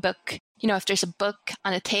pick up a book. If there's a book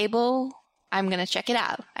on a table, I'm going to check it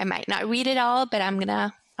out. I might not read it all, but I'm going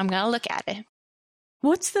to look at it.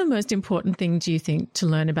 What's the most important thing, do you think, to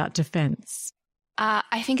learn about defense?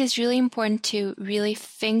 I think it's really important to really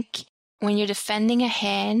think when you're defending a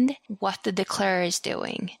hand, what the declarer is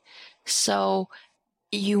doing. So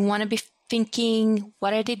you want to be thinking,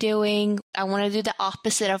 what are they doing? I want to do the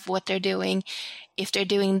opposite of what they're doing. If they're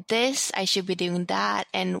doing this, I should be doing that.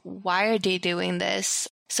 And why are they doing this?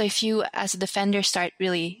 So if you, as a defender, start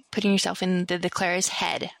really putting yourself in the declarer's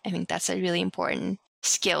head, I think that's a really important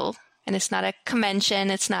skill. And it's not a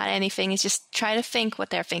convention. It's not anything. It's just try to think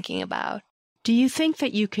what they're thinking about. Do you think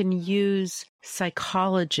that you can use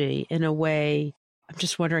psychology in a way? I'm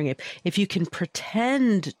just wondering if you can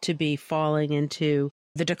pretend to be falling into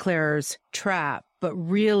the declarer's trap, but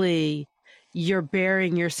really you're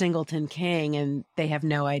bearing your singleton king and they have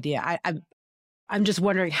no idea. I'm just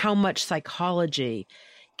wondering how much psychology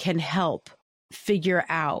can help figure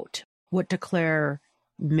out what declarer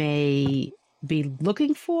may be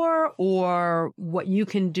looking for or what you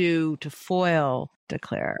can do to foil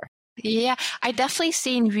declarer. Yeah, I definitely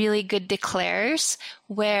seen really good declarers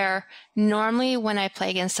where normally when I play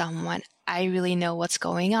against someone, I really know what's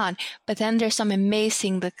going on. But then there's some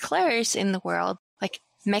amazing declarers in the world, like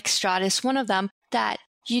Mexstrad is one of them, that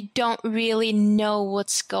you don't really know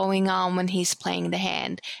what's going on when he's playing the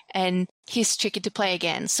hand. And he's tricky to play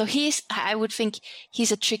against. So I would think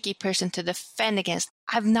he's a tricky person to defend against.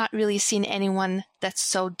 I've not really seen anyone that's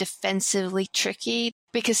so defensively tricky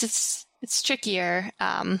because it's trickier.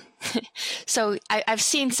 So I've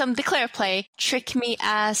seen some declare play trick me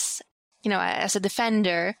as a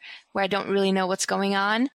defender where I don't really know what's going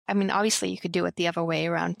on. I mean, obviously you could do it the other way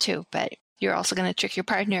around too, but you're also going to trick your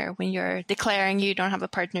partner when you're declaring you don't have a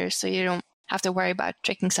partner, so you don't have to worry about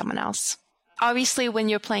tricking someone else. Obviously, when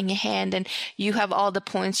you're playing a hand and you have all the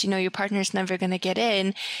points, your partner's never going to get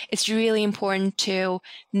in, it's really important to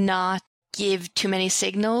not give too many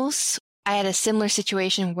signals. I had a similar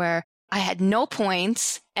situation where I had no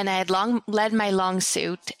points and I had led my long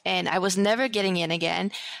suit and I was never getting in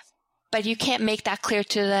again. But you can't make that clear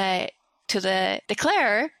to the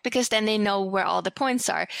declarer because then they know where all the points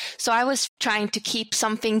are. So I was trying to keep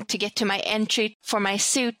something to get to my entry for my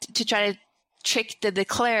suit to try to trick the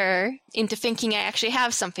declarer into thinking I actually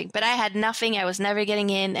have something. But I had nothing. I was never getting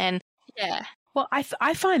in. And yeah. Well,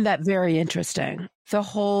 I find that very interesting. The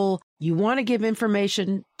whole, you want to give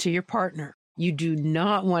information to your partner. You do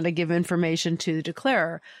not want to give information to the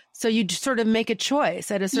declarer. So you just sort of make a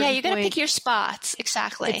choice at a certain point. Yeah, you got to pick your spots.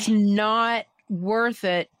 Exactly. It's not worth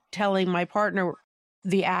it telling my partner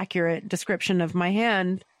the accurate description of my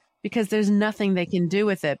hand because there's nothing they can do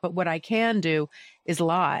with it. But what I can do is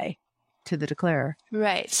lie to the declarer.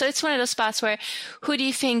 Right. So it's one of those spots where who do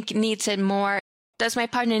you think needs it more? Does my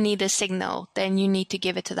partner need a signal? Then you need to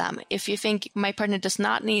give it to them. If you think my partner does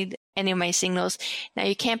not need any of my signals, now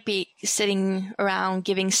you can't be sitting around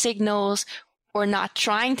giving signals or not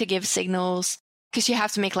trying to give signals because you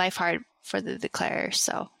have to make life hard for the declarer.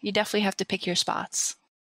 So you definitely have to pick your spots.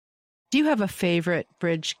 Do you have a favorite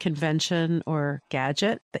bridge convention or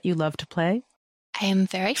gadget that you love to play? I am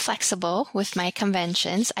very flexible with my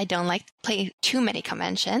conventions. I don't like to play too many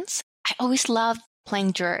conventions. I always love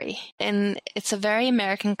playing jury. And it's a very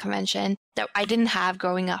American convention that I didn't have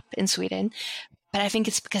growing up in Sweden. But I think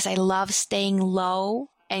it's because I love staying low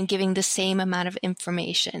and giving the same amount of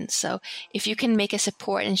information. So if you can make a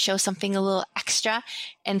support and show something a little extra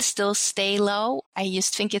and still stay low, I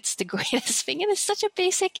just think it's the greatest thing. And it's such a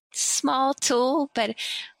basic, small tool, but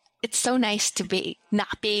it's so nice to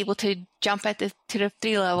not be able to jump to the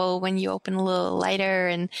 3 level when you open a little lighter.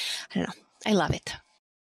 And I don't know, I love it.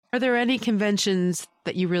 Are there any conventions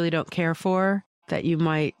that you really don't care for that you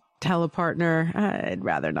might tell a partner, I'd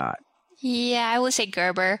rather not? Yeah, I would say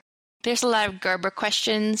Gerber. There's a lot of Gerber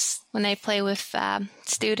questions when I play with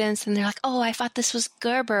students, and they're like, "Oh, I thought this was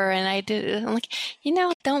Gerber," and I did. I'm like,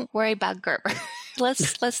 don't worry about Gerber.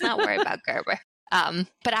 let's not worry about Gerber.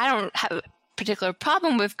 But I don't have a particular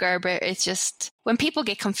problem with Gerber. It's just when people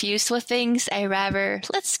get confused with things, I rather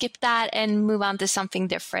let's skip that and move on to something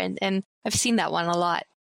different. And I've seen that one a lot.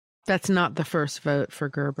 That's not the first vote for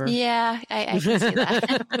Gerber. Yeah, I can see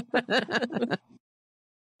that.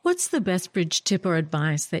 What's the best bridge tip or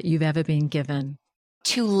advice that you've ever been given?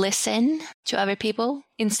 To listen to other people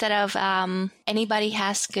instead of anybody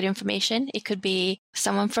has good information. It could be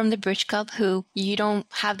someone from the bridge club who you don't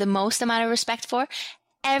have the most amount of respect for.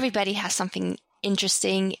 Everybody has something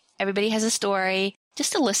interesting. Everybody has a story.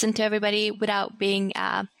 Just to listen to everybody without being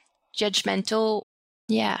judgmental.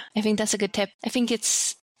 Yeah, I think that's a good tip. I think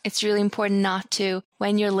it's really important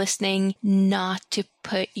when you're listening, not to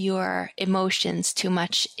put your emotions too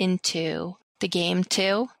much into the game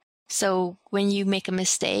too. So when you make a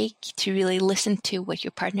mistake, to really listen to what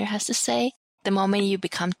your partner has to say. The moment you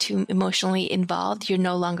become too emotionally involved, you're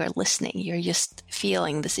no longer listening. You're just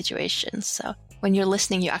feeling the situation. So when you're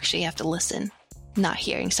listening, you actually have to listen, not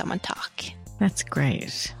hearing someone talk. That's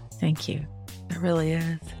great. Thank you. It really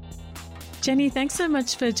is. Jenny, thanks so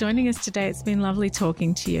much for joining us today. It's been lovely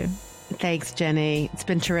talking to you. Thanks, Jenny. It's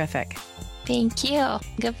been terrific. Thank you.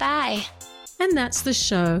 Goodbye. And that's the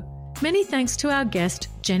show. Many thanks to our guest,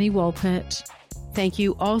 Jenny Wolpert. Thank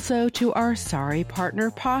you also to our Sorry Partner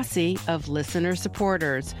posse of listener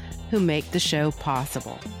supporters who make the show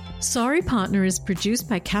possible. Sorry Partner is produced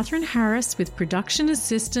by Catherine Harris with production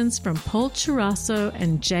assistance from Paul Churasso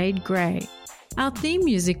and Jade Gray. Our theme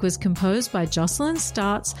music was composed by Jocelyn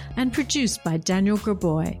Starts and produced by Daniel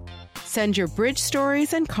Graboy. Send your bridge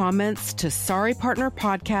stories and comments to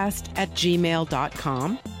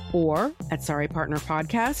sorrypartnerpodcast@gmail.com or at Sorry Partner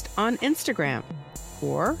Podcast on Instagram,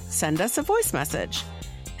 or send us a voice message.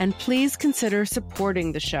 And please consider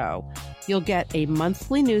supporting the show. You'll get a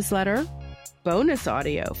monthly newsletter, bonus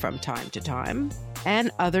audio from time to time,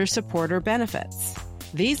 and other supporter benefits.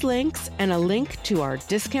 These links and a link to our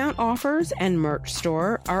discount offers and merch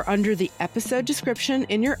store are under the episode description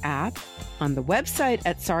in your app, on the website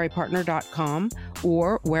at sorrypartner.com,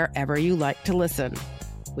 or wherever you like to listen.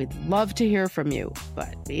 We'd love to hear from you,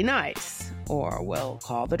 but be nice, or we'll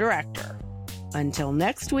call the director. Until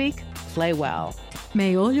next week, play well.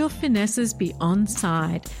 May all your finesses be on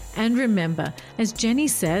side. And remember, as Jenny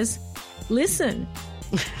says, listen.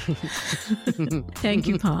 Thank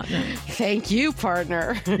you, partner. Thank you,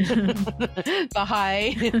 partner.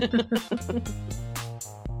 Bye.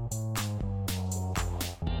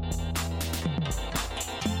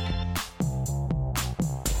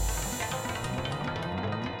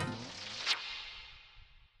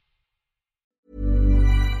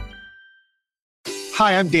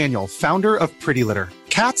 Hi, I'm Daniel, founder of Pretty Litter.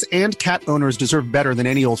 Cats and cat owners deserve better than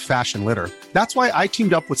any old-fashioned litter. That's why I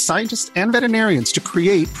teamed up with scientists and veterinarians to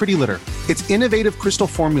create Pretty Litter. Its innovative crystal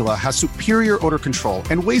formula has superior odor control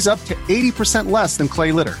and weighs up to 80% less than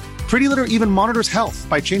clay litter. Pretty Litter even monitors health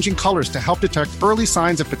by changing colors to help detect early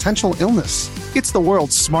signs of potential illness. It's the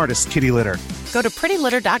world's smartest kitty litter. Go to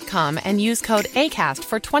prettylitter.com and use code ACAST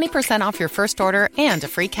for 20% off your first order and a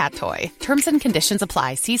free cat toy. Terms and conditions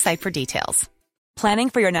apply. See site for details. Planning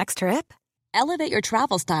for your next trip? Elevate your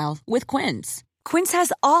travel style with Quince. Quince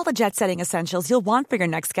has all the jet-setting essentials you'll want for your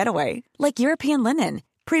next getaway, like European linen,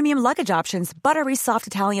 premium luggage options, buttery soft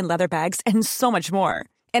Italian leather bags, and so much more.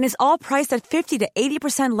 And is all priced at 50 to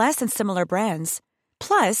 80% less than similar brands.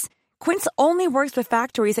 Plus, Quince only works with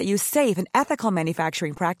factories that use safe and ethical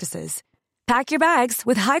manufacturing practices. Pack your bags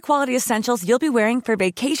with high-quality essentials you'll be wearing for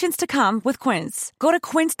vacations to come with Quince. Go to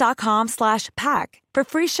quince.com/pack for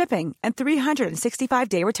free shipping and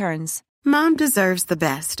 365-day returns. Mom deserves the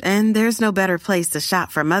best, and there's no better place to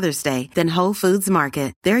shop for Mother's Day than Whole Foods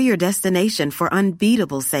Market. They're your destination for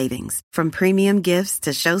unbeatable savings, from premium gifts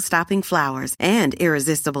to show-stopping flowers and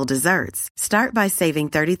irresistible desserts. Start by saving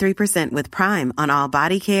 33% with Prime on all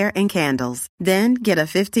body care and candles. Then get a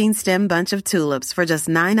 15-stem bunch of tulips for just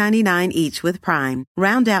 $9.99 each with Prime.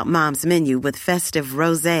 Round out Mom's menu with festive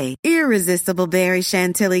rosé, irresistible berry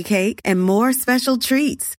chantilly cake, and more special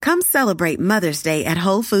treats. Come celebrate Mother's Day at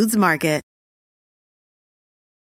Whole Foods Market.